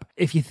held up.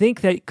 If you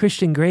think that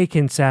Christian Grey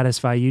can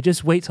satisfy you,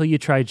 just wait till you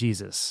try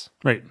Jesus.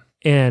 Right.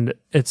 And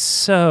it's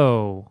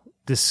so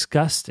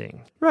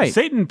disgusting. Right.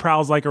 Satan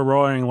prowls like a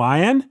roaring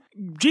lion.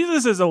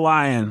 Jesus is a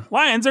lion.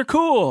 Lions are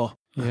cool.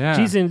 Yeah.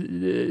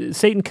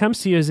 Satan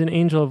comes to you as an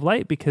angel of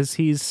light because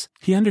he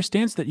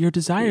understands that your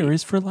desire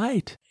is for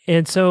light.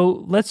 And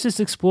so let's just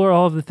explore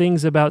all of the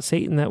things about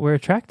Satan that we're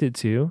attracted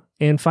to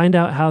and find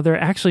out how they're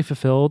actually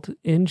fulfilled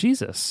in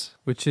Jesus.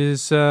 Which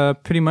is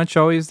pretty much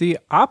always the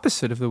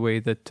opposite of the way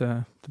that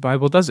the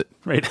Bible does it.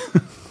 Right.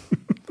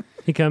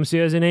 He comes to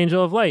you as an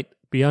angel of light.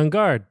 Be on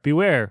guard.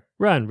 Beware.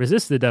 Run.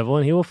 Resist the devil,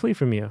 and he will flee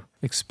from you.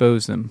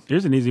 Expose them.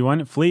 Here's an easy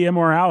one. Flee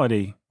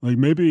immorality. Like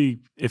maybe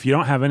if you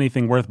don't have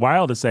anything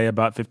worthwhile to say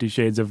about 50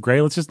 Shades of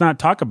Grey, let's just not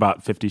talk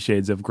about 50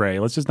 Shades of Grey.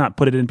 Let's just not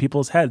put it in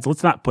people's heads.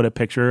 Let's not put a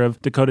picture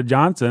of Dakota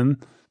Johnson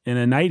in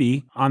a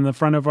nightie on the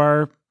front of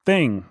our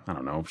thing. I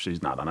don't know if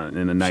she's not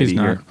in a nightie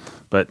here,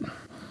 but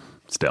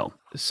still.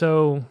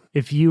 So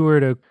if you were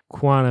to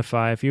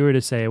quantify, if you were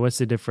to say, what's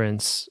the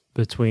difference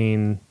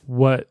between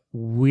what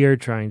we're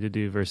trying to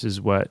do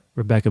versus what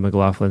Rebecca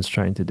McLaughlin's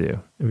trying to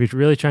do, if you're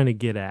really trying to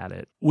get at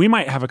it? We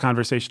might have a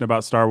conversation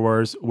about Star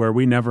Wars where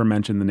we never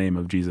mention the name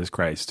of Jesus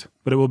Christ,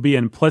 but it will be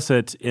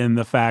implicit in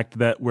the fact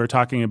that we're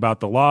talking about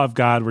the law of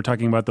God, we're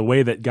talking about the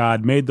way that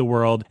God made the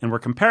world, and we're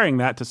comparing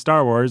that to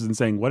Star Wars and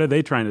saying, what are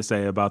they trying to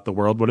say about the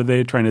world? What are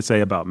they trying to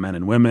say about men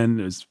and women?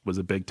 It was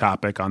a big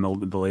topic on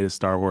the latest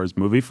Star Wars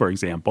movie, for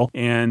example.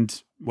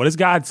 And what does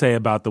God say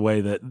about the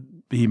way that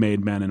he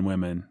made men and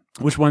women?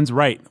 Which one's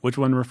right? Which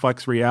one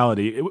reflects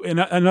reality? In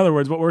other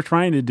words, what we're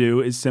trying to do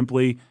is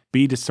simply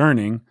be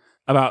discerning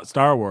about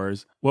Star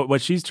Wars.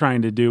 What she's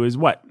trying to do is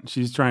what?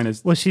 She's trying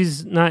to... Well,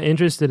 she's not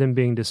interested in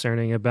being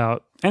discerning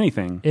about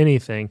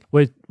anything.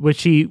 What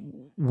she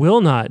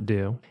will not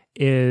do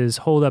is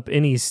hold up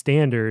any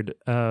standard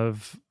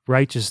of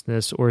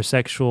righteousness or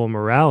sexual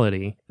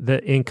morality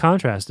that in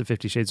contrast to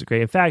 50 Shades of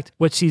Grey. In fact,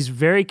 what she's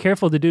very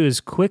careful to do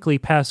is quickly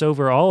pass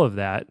over all of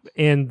that.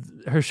 And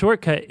her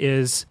shortcut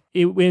is...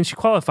 when she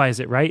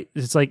qualifies it, right?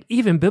 It's like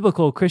even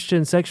biblical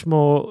Christian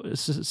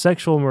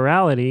sexual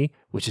morality,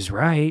 which is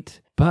right,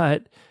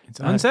 but it's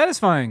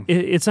unsatisfying.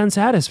 It's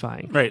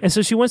unsatisfying. Right. And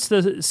so she wants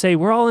to say,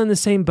 we're all in the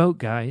same boat,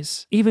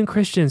 guys. Even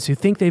Christians who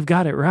think they've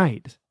got it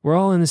right. We're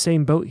all in the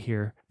same boat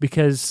here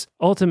because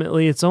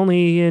ultimately it's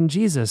only in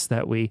Jesus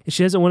that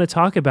she doesn't want to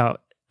talk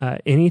about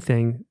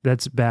anything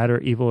that's bad or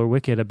evil or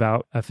wicked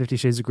about 50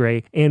 Shades of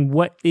Grey and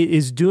what it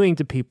is doing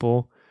to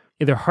people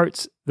in their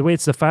hearts, the way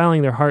it's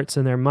defiling their hearts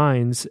and their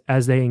minds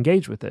as they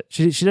engage with it.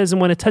 She doesn't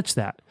want to touch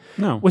that.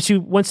 No. What she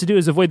wants to do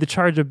is avoid the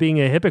charge of being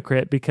a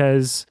hypocrite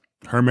because...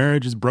 her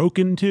marriage is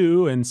broken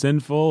too and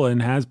sinful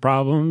and has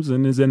problems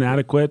and is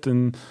inadequate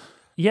and...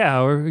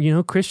 Yeah,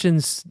 or,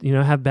 Christians,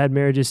 have bad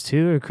marriages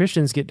too, or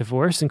Christians get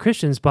divorced and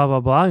Christians blah, blah,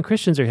 blah, and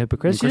Christians are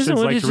hypocrites. She doesn't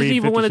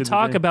even want to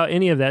talk about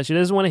any of that. She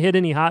doesn't want to hit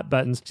any hot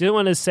buttons. She doesn't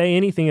want to say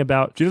anything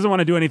about... She doesn't want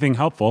to do anything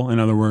helpful, in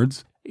other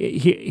words.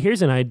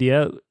 Here's an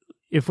idea.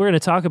 If we're going to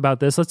talk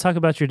about this, let's talk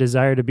about your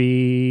desire to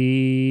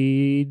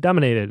be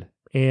dominated.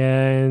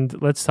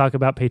 And let's talk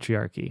about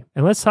patriarchy.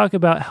 And let's talk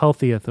about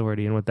healthy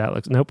authority and what that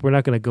looks. Nope, we're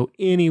not going to go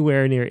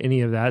anywhere near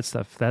any of that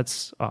stuff.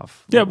 That's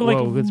off. Yeah, but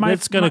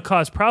it's going to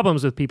cause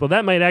problems with people.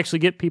 That might actually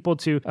get people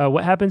to,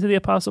 what happened to the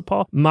Apostle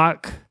Paul?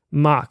 Mock.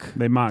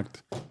 They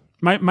mocked.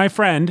 My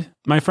friend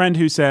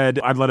who said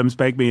I'd let him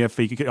spank me if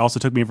he also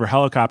took me for a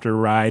helicopter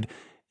ride,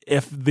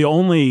 if the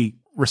only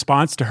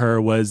response to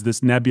her was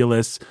this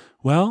nebulous,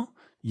 well,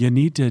 you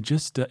need to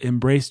just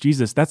embrace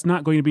Jesus, that's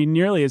not going to be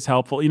nearly as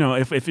helpful. You know,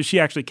 if she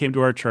actually came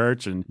to our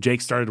church and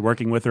Jake started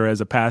working with her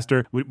as a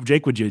pastor,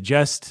 Jake, would you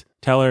just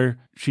tell her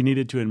she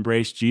needed to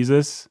embrace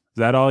Jesus? Is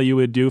that all you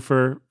would do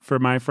for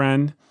my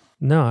friend?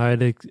 No,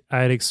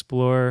 I'd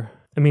explore.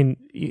 I mean,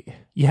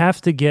 you have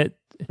to get.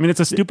 I mean,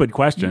 it's a stupid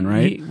question,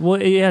 right?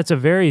 It's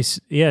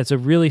a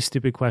really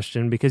stupid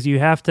question because you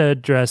have to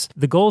address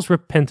the goal's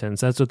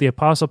repentance. That's what the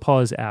Apostle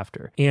Paul is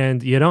after.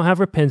 And you don't have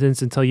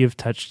repentance until you've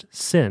touched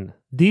sin.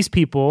 These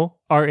people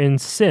are in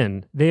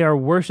sin. They are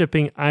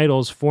worshiping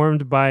idols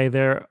formed by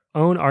their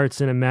own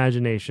arts and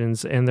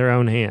imaginations and their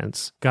own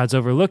hands. God's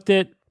overlooked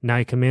it. Now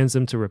he commands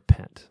them to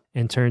repent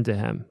and turn to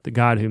him, the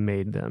God who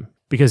made them,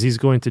 because he's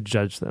going to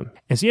judge them.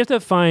 And so you have to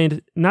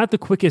find not the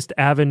quickest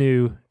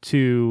avenue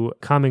to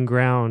common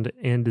ground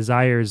and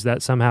desires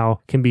that somehow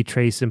can be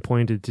traced and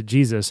pointed to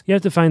Jesus. You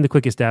have to find the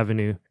quickest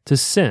avenue to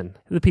sin.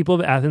 The people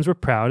of Athens were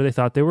proud. They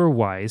thought they were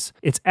wise.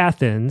 It's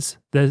Athens,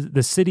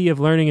 the city of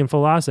learning and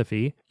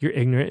philosophy. You're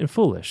ignorant and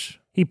foolish.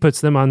 He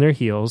puts them on their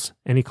heels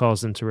and he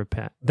calls them to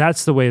repent.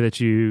 That's the way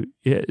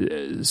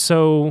that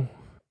so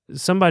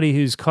somebody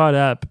who's caught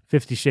up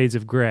 50 Shades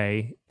of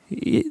Grey,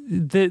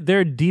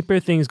 there are deeper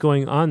things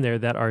going on there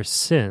that are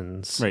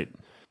sins. Right.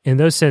 And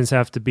those sins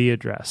have to be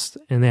addressed,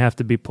 and they have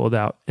to be pulled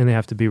out, and they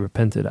have to be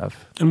repented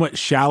of. And what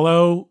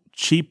shallow,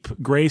 cheap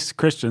grace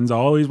Christians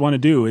always want to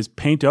do is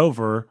paint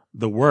over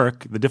the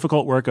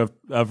difficult work of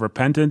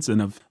repentance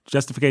and of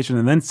justification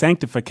and then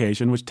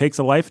sanctification, which takes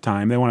a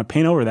lifetime. They want to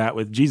paint over that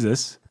with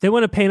Jesus. They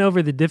want to paint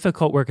over the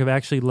difficult work of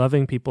actually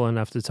loving people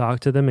enough to talk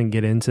to them and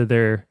get into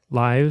their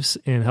lives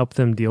and help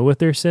them deal with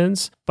their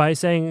sins by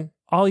saying,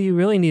 all you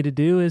really need to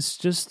do is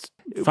just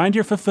find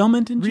your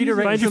fulfillment in Jesus.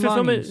 Find your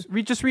fulfillment.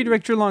 Just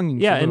redirect your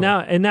longings. Yeah,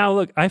 and now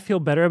look, I feel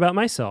better about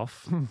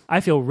myself. I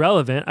feel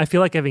relevant. I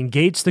feel like I've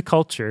engaged the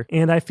culture,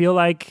 and I feel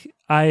like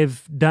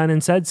I've done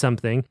and said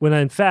something, when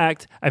in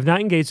fact, I've not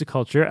engaged the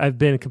culture. I've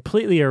been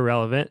completely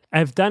irrelevant.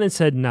 I've done and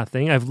said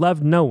nothing. I've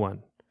loved no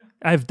one.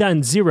 I've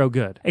done zero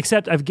good,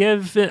 except I've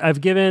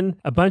given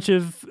a bunch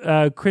of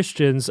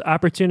Christians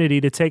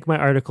opportunity to take my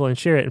article and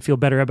share it and feel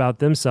better about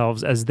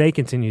themselves as they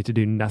continue to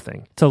do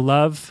nothing, to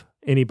love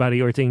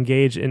anybody or to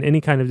engage in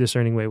any kind of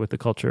discerning way with the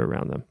culture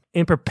around them.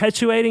 And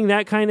perpetuating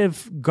that kind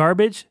of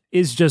garbage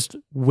is just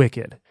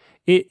wicked.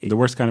 The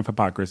worst kind of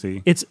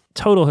hypocrisy. It's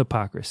total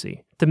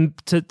hypocrisy.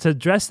 To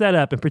dress that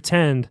up and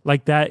pretend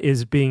like that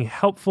is being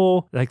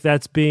helpful, like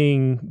that's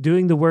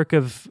doing the work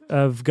of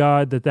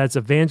God, that's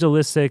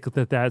evangelistic,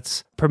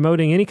 that's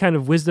promoting any kind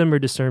of wisdom or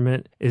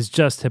discernment is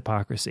just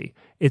hypocrisy.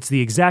 It's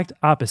the exact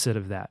opposite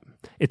of that.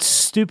 It's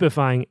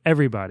stupefying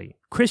everybody.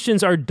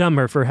 Christians are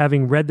dumber for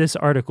having read this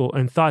article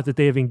and thought that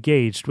they have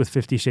engaged with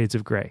 50 Shades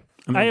of Grey.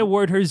 I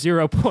award her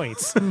 0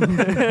 points.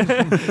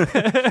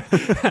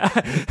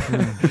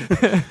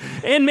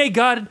 And may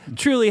God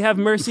truly have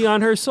mercy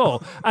on her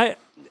soul.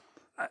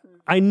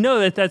 I know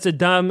that that's a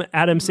dumb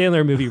Adam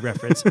Sandler movie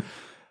reference.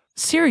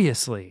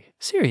 Seriously.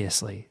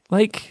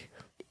 Like,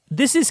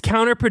 this is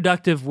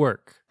counterproductive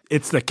work.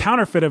 It's the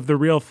counterfeit of the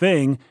real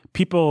thing.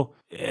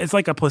 It's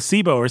like a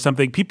placebo or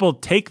something. People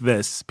take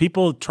this.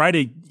 People try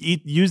to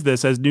use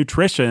this as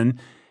nutrition,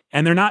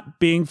 and they're not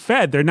being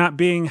fed. They're not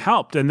being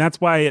helped. And that's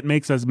why it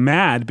makes us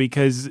mad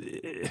because,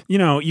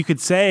 you could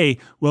say,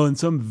 well, in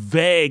some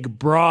vague,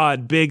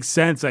 broad, big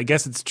sense, I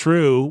guess it's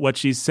true what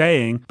she's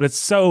saying, but it's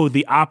so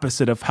the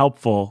opposite of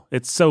helpful.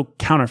 It's so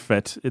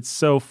counterfeit. It's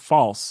so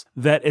false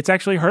that it's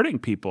actually hurting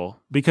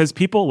people because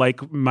people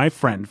like my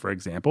friend, for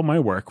example, my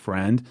work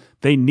friend,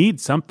 they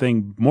need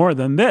something more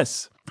than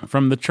this.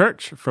 From the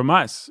church, from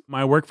us.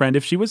 My work friend,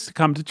 if she was to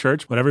come to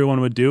church, what everyone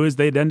would do is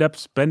they'd end up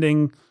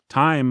spending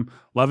time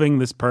loving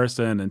this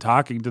person and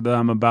talking to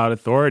them about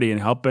authority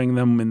and helping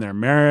them in their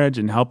marriage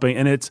and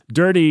it's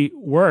dirty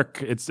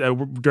work. It's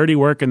dirty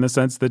work in the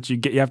sense that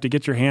you have to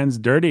get your hands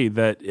dirty,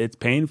 that it's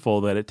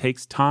painful, that it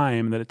takes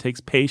time, that it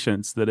takes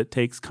patience, that it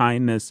takes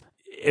kindness.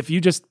 If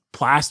you just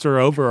plaster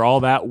over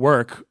all that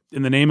work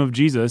in the name of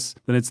Jesus,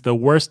 then it's the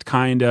worst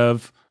kind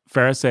of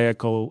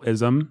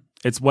Pharisaicalism.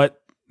 It's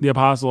what the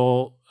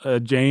Apostle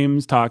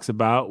James talks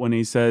about when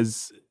he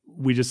says,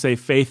 we just say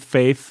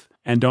faith,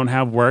 and don't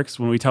have works.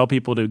 When we tell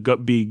people to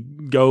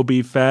go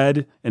be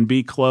fed and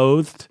be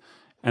clothed,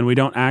 and we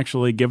don't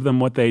actually give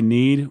them what they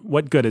need,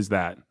 what good is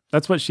that?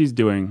 That's what she's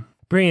doing.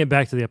 Bring it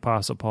back to the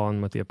Apostle Paul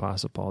and what the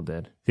Apostle Paul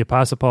did. The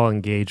Apostle Paul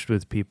engaged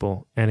with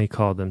people, and he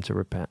called them to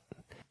repent.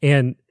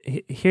 And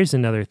here's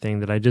another thing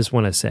that I just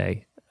want to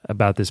say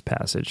about this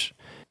passage.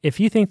 If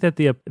you think that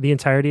the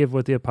entirety of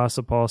what the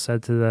Apostle Paul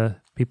said to the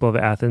people of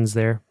Athens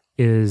there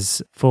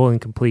is full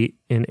and complete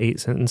in 8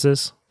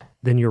 sentences,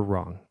 then you're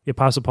wrong. The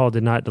Apostle Paul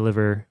did not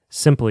deliver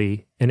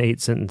simply an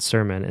 8-sentence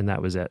sermon, and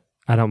that was it.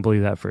 I don't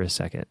believe that for a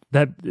second.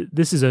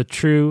 This is a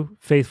true,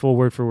 faithful,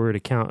 word-for-word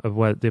account of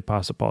what the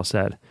Apostle Paul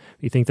said.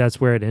 You think that's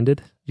where it ended?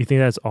 Do you think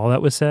that's all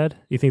that was said? Do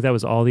you think that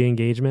was all the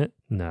engagement?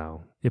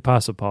 No. the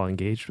Apostle Paul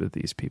engaged with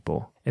these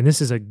people. And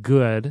this is a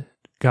good,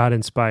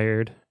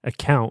 God-inspired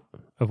account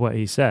of what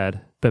he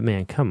said. But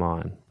man, come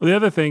on. Well, the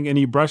other thing, and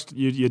you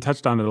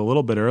touched on it a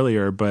little bit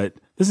earlier, but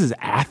this is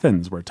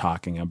Athens we're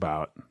talking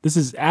about. This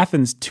is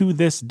Athens to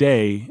this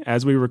day,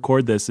 as we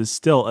record this, is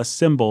still a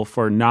symbol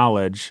for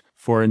knowledge,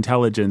 for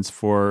intelligence,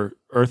 for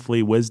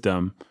earthly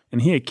wisdom.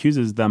 And he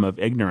accuses them of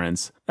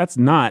ignorance. That's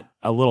not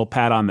a little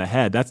pat on the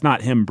head. That's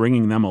not him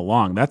bringing them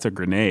along. That's a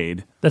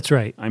grenade. That's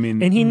right. I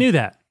mean, and he knew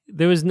that.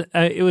 There was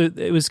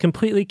it was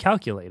completely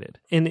calculated.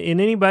 And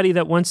anybody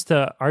that wants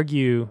to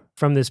argue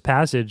from this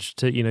passage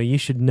to, you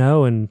should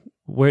know and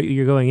where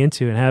you're going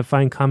into and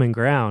find common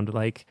ground,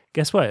 like,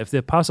 guess what? If the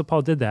Apostle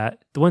Paul did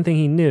that, the one thing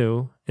he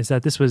knew is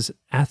that this was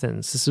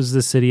Athens. This was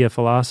the city of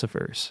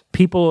philosophers.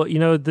 People,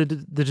 the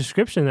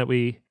description that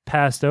we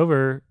passed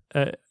over,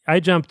 I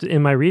jumped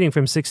in my reading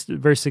from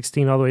verse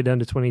 16 all the way down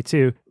to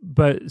 22.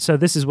 But so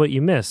this is what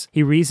you miss.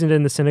 He reasoned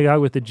in the synagogue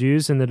with the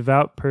Jews and the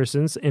devout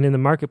persons, and in the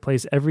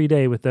marketplace every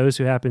day with those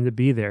who happened to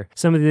be there.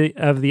 Some of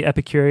the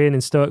Epicurean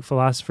and Stoic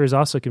philosophers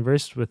also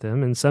conversed with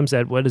him, and some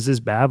said, "What does this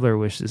babbler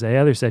wish to say?"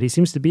 Others said, "He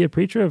seems to be a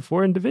preacher of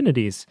foreign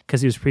divinities,"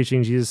 because he was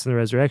preaching Jesus and the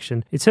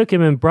resurrection. They took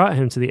him and brought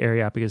him to the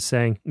Areopagus,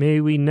 saying,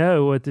 "May we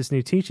know what this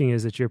new teaching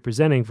is that you're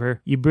presenting,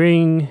 for you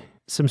bring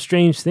some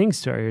strange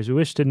things to our ears. We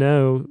wish to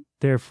know,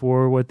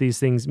 therefore, what these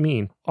things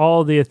mean."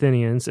 All the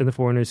Athenians and the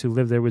foreigners who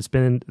lived there would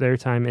spend their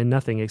time in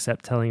nothing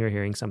except telling or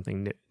hearing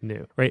something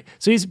new, right?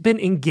 So he's been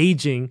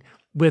engaging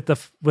with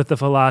the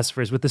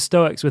philosophers, with the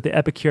Stoics, with the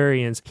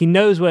Epicureans. He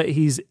knows what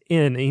he's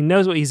in. He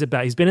knows what he's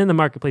about. He's been in the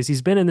marketplace.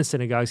 He's been in the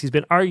synagogues. He's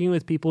been arguing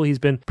with people. He's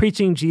been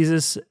preaching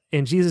Jesus,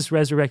 and Jesus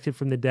resurrected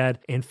from the dead.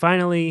 And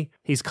finally,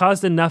 he's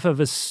caused enough of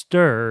a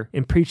stir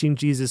in preaching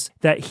Jesus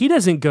that he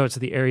doesn't go to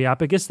the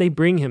Areopagus. They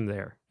bring him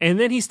there. And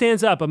then he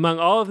stands up among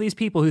all of these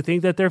people who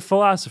think that they're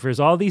philosophers,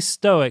 all these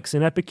Stoics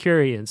and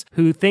Epicureans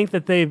who think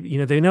that they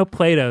know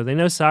Plato, they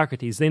know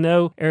Socrates, they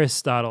know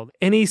Aristotle.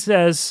 And he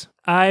says,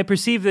 "I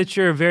perceive that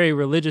you're a very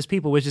religious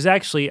people," which is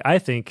actually, I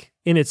think,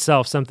 in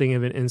itself something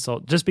of an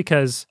insult. Just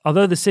because,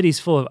 although the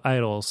city's full of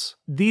idols,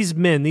 these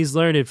men, these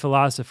learned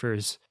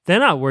philosophers, they're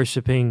not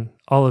worshiping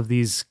all of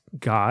these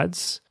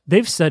gods.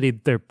 They've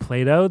studied their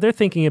Plato. They're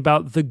thinking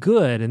about the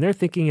good, and they're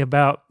thinking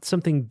about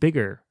something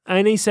bigger.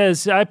 And he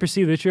says, "I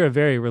perceive that you're a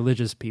very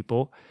religious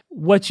people.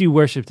 What you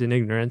worshipped in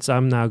ignorance,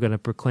 I'm now going to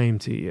proclaim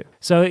to you."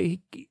 So he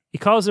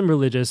calls them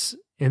religious,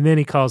 and then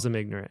he calls them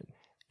ignorant.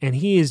 And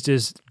he is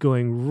just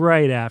going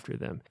right after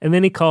them. And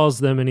then he calls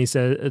them and he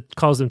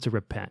calls them to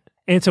repent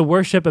and to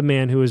worship a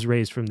man who was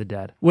raised from the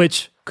dead,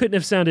 which couldn't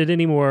have sounded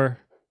any more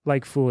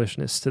like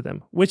foolishness to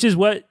them, which is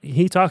what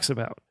he talks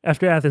about.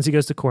 After Athens, he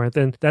goes to Corinth,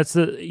 and that's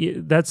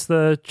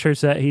the church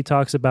that he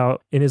talks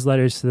about in his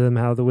letters to them,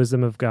 how the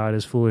wisdom of God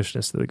is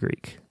foolishness to the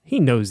Greek. He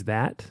knows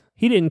that.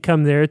 He didn't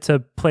come there to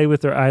play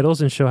with their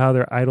idols and show how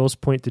their idols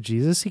point to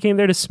Jesus. He came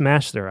there to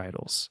smash their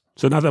idols.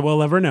 So not that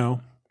we'll ever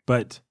know,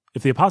 but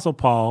if the Apostle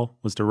Paul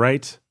was to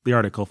write the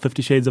article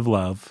 50 Shades of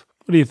Love,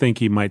 what do you think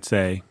he might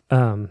say?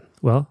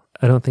 Well,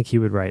 I don't think he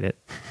would write it.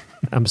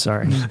 I'm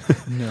sorry.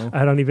 No.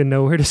 I don't even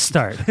know where to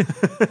start.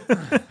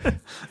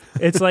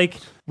 It's like,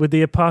 would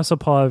the Apostle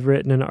Paul have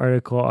written an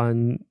article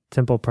on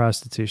temple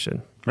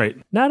prostitution? Right.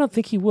 No, I don't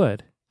think he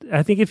would.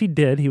 I think if he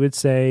did, he would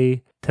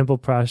say temple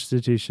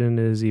prostitution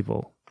is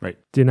evil. Right.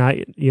 Do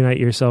not unite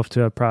yourself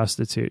to a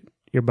prostitute.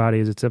 Your body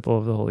is a temple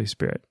of the Holy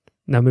Spirit.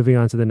 Now moving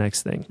on to the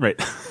next thing. Right.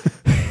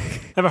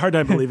 I have a hard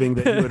time believing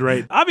that you would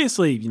write,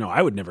 obviously,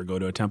 I would never go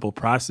to a temple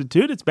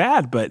prostitute. It's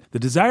bad, but the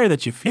desire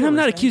that you feel. And I'm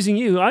not accusing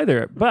you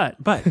either, but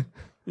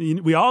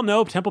we all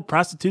know temple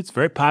prostitutes,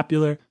 very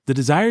popular. The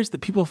desires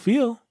that people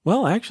feel,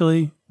 well,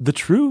 actually, the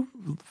true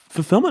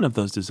fulfillment of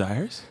those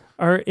desires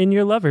are in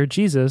your lover,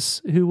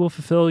 Jesus, who will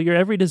fulfill your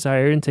every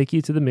desire and take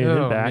you to the moon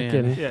and back. Man.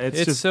 And yeah,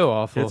 it's just so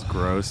awful. It's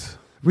gross.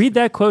 Read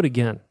that quote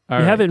again. You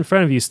have it in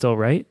front of you still,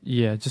 right?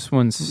 Yeah, just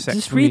one sec.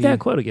 Just read that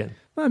quote again.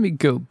 Let me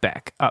go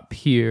back up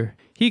here.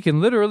 He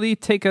can literally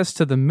take us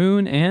to the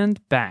moon and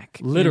back.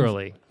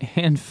 Literally.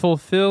 And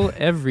fulfill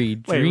every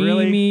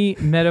dreamy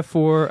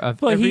metaphor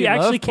of every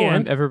love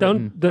poem ever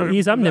written.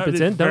 He's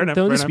omnipotent.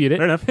 Don't dispute it.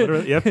 Fair enough.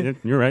 Yep,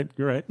 you're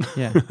right.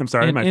 Yeah. I'm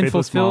sorry, my faith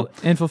was small.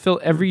 And fulfill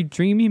every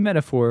dreamy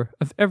metaphor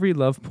of every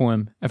love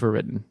poem ever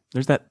written.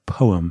 There's that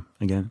poem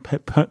again.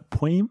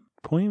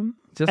 Poem?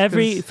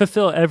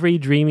 Fulfill every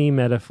dreamy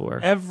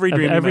metaphor. Every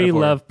metaphor.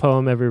 Love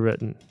poem ever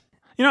written.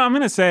 I'm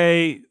going to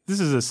say, this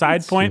is a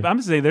side point, but I'm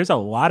going to say there's a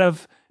lot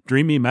of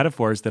dreamy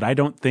metaphors that I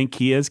don't think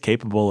he is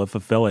capable of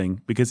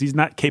fulfilling because he's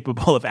not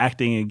capable of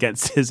acting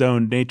against his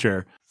own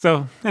nature.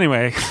 So,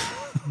 anyway.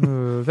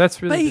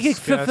 That's really But he can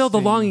fulfill the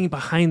longing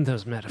behind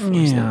those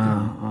metaphors.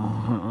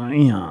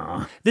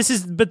 Yeah. This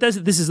is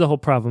the whole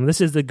problem.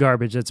 This is the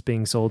garbage that's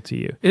being sold to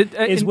you.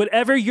 Is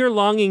whatever your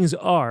longings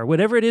are,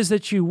 whatever it is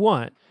that you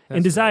want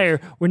and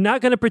desire, we're not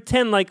going to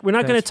pretend like we're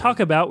not going to talk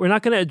about, we're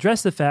not going to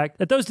address the fact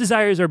that those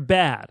desires are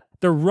bad.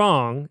 They're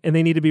wrong and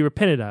they need to be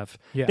repented of.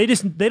 Yeah.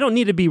 They don't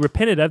need to be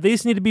repented of. They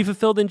just need to be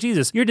fulfilled in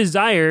Jesus. Your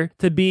desire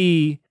to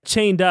be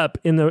chained up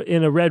in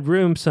a red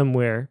room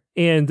somewhere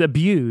and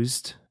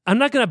abused I'm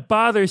not going to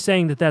bother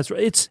saying that that's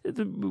right.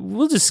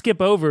 We'll just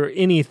skip over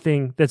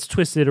anything that's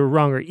twisted or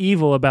wrong or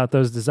evil about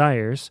those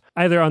desires,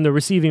 either on the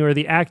receiving or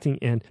the acting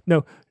end.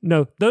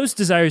 No, those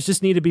desires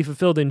just need to be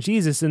fulfilled in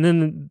Jesus, and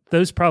then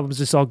those problems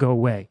just all go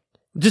away.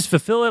 Just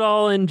fulfill it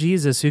all in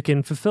Jesus, who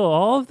can fulfill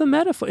all of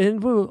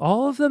the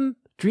all of the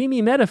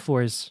dreamy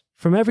metaphors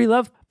from every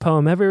love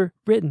poem ever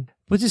written.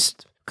 We'll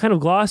just kind of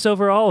gloss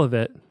over all of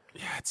it.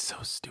 Yeah, it's so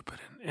stupid.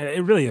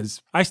 It really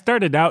is. I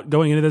started out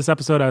going into this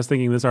episode, I was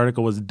thinking this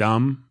article was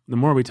dumb. The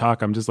more we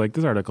talk, I'm just like,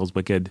 this article's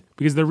wicked.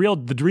 Because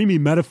the dreamy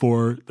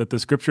metaphor that the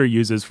scripture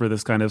uses for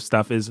this kind of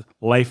stuff is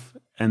life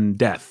and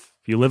death.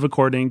 If you live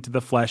according to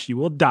the flesh, you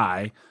will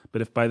die.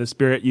 But if by the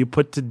Spirit you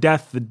put to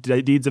death the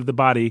deeds of the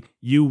body,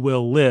 you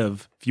will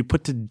live. If you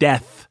put to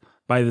death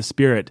by the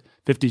Spirit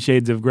 50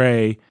 Shades of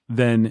Grey,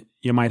 then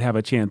you might have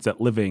a chance at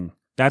living.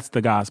 That's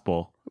the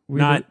gospel,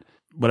 not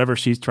whatever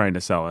she's trying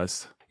to sell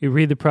us. You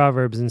read the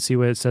Proverbs and see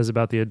what it says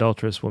about the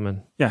adulterous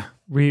woman. Yeah.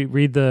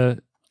 Read the...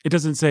 It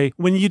doesn't say,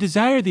 when you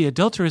desire the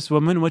adulterous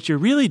woman, what you're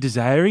really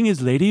desiring is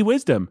Lady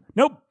Wisdom.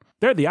 Nope.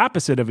 They're the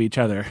opposite of each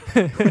other.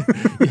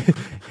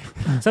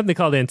 Something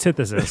called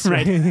antithesis.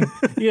 Right.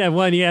 You have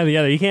one, you have the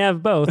other. You can't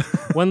have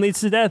both. One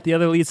leads to death, the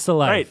other leads to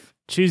life. Right.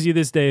 Choose you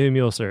this day whom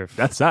you'll serve.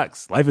 That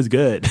sucks. Life is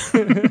good.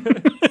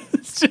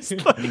 It's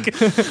just like,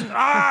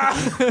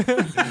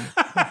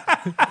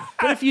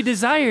 But if you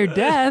desire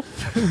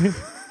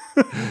death...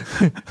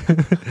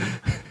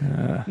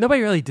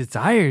 Nobody really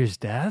desires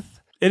death.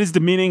 It is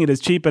demeaning, it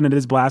is cheap, and it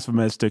is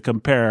blasphemous to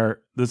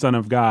compare the Son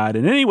of God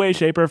in any way,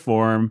 shape, or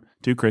form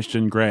to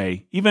Christian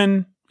Grey,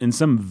 even in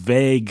some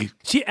vague...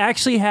 She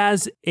actually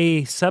has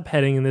a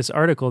subheading in this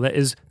article that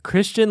is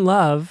Christian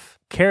love,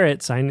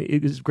 caret sign,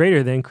 is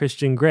greater than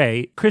Christian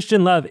Grey.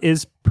 Christian love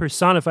is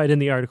personified in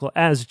the article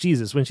as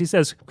Jesus. When she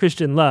says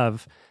Christian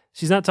love,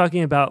 she's not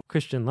talking about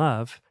Christian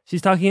love.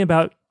 She's talking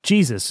about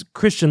Jesus.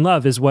 Christian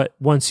love is what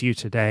wants you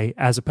today,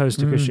 as opposed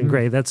to Christian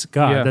Grey. That's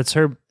God. Yeah, that's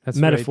her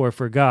metaphor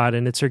for God,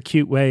 and it's her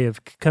cute way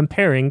of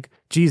comparing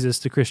Jesus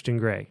to Christian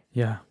Grey.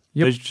 Yeah.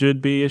 They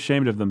should be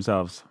ashamed of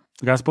themselves.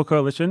 The Gospel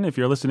Coalition, if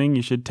you're listening,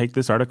 you should take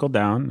this article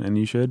down, and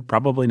you should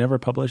probably never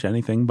publish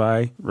anything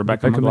by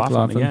Rebecca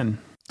McLaughlin again.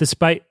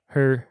 Despite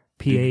her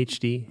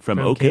PhD from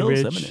Oak Hill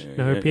Cambridge. Seminary.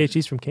 No, her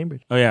PhD's from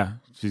Cambridge. Oh, yeah.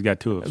 She's got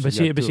two of them. But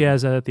she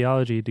has a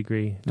theology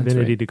degree,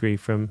 divinity degree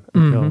from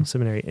Oak Hill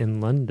Seminary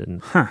in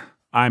London. Huh.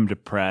 I'm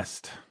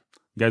depressed.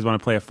 You guys want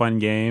to play a fun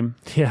game?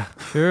 Yeah.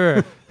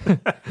 Sure.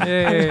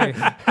 Yay.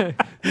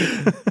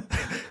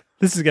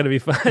 This is going to be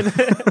fun.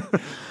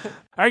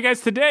 All right,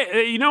 guys,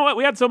 today, you know what?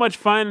 We had so much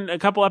fun a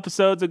couple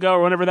episodes ago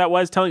or whenever that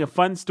was, telling a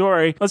fun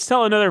story. Let's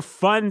tell another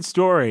fun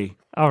story.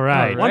 All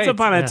right. Once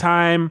upon a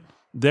time,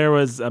 there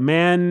was a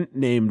man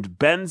named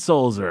Ben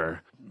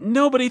Sulzer.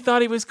 Nobody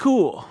thought he was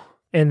cool.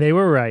 And they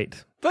were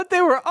right. But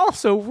they were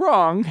also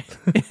wrong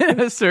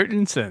in a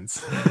certain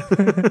sense.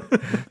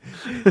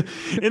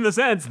 In the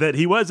sense that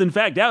he was, in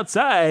fact,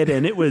 outside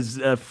and it was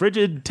a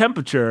frigid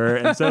temperature.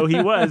 And so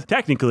he was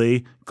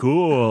technically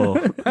cool.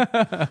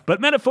 But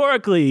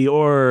metaphorically,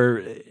 or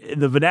in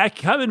the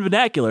common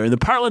vernacular, in the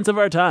parlance of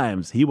our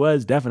times, he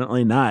was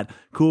definitely not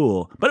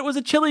cool. But it was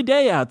a chilly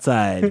day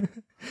outside.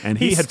 And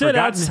he had stood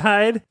forgotten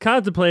outside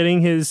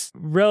contemplating his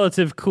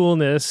relative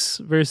coolness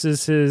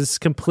versus his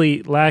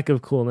complete lack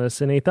of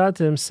coolness. And he thought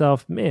to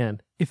himself,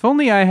 man, if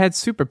only I had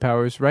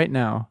superpowers right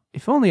now.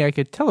 If only I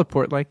could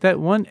teleport like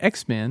that one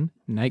X-Man,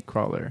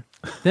 Nightcrawler.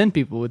 Then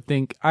people would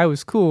think I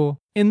was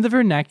cool in the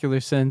vernacular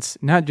sense,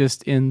 not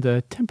just in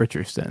the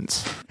temperature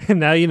sense.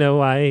 And now you know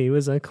why he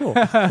was uncool.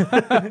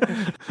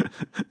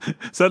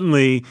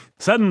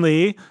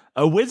 Suddenly,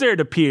 a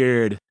wizard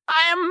appeared.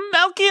 I am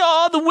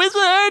Melchior the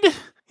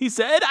wizard. He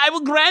said, I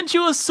will grant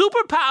you a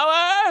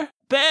superpower,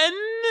 Ben,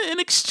 in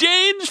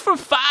exchange for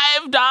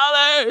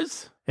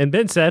 $5. And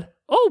Ben said,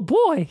 oh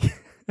boy,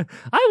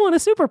 I want a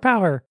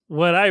superpower.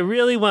 What I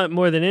really want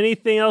more than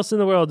anything else in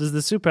the world is the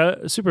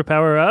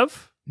superpower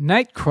of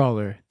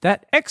Nightcrawler,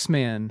 that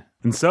X-Man.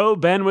 And so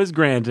Ben was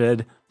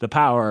granted the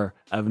power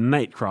of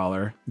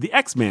Nightcrawler, the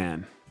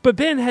X-Man. But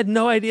Ben had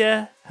no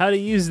idea how to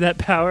use that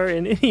power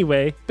in any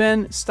way.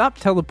 Ben, stop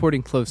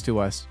teleporting close to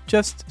us.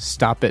 Just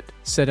stop it,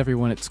 said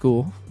everyone at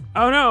school.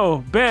 Oh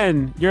no,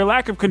 Ben, your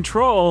lack of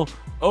control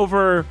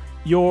over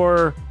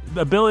your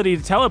ability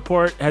to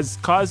teleport has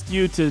caused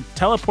you to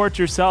teleport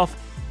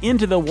yourself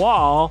into the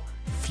wall,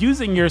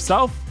 fusing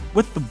yourself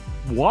with the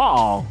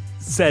wall,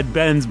 said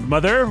Ben's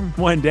mother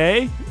one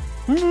day.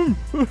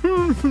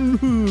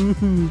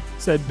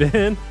 Said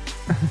Ben.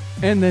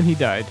 And then he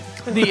died.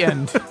 The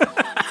end.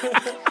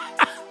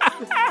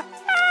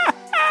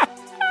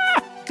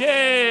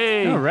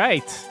 Yay! All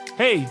right.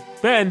 Hey,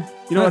 Ben,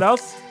 you know what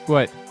else?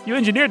 What? You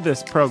engineered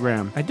this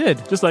program. I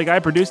did. Just like I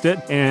produced it,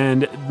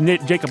 and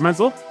Jacob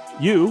Menzel,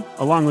 you,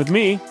 along with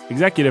me,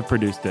 executive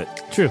produced it.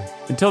 True.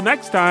 Until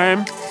next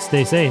time.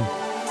 Stay sane.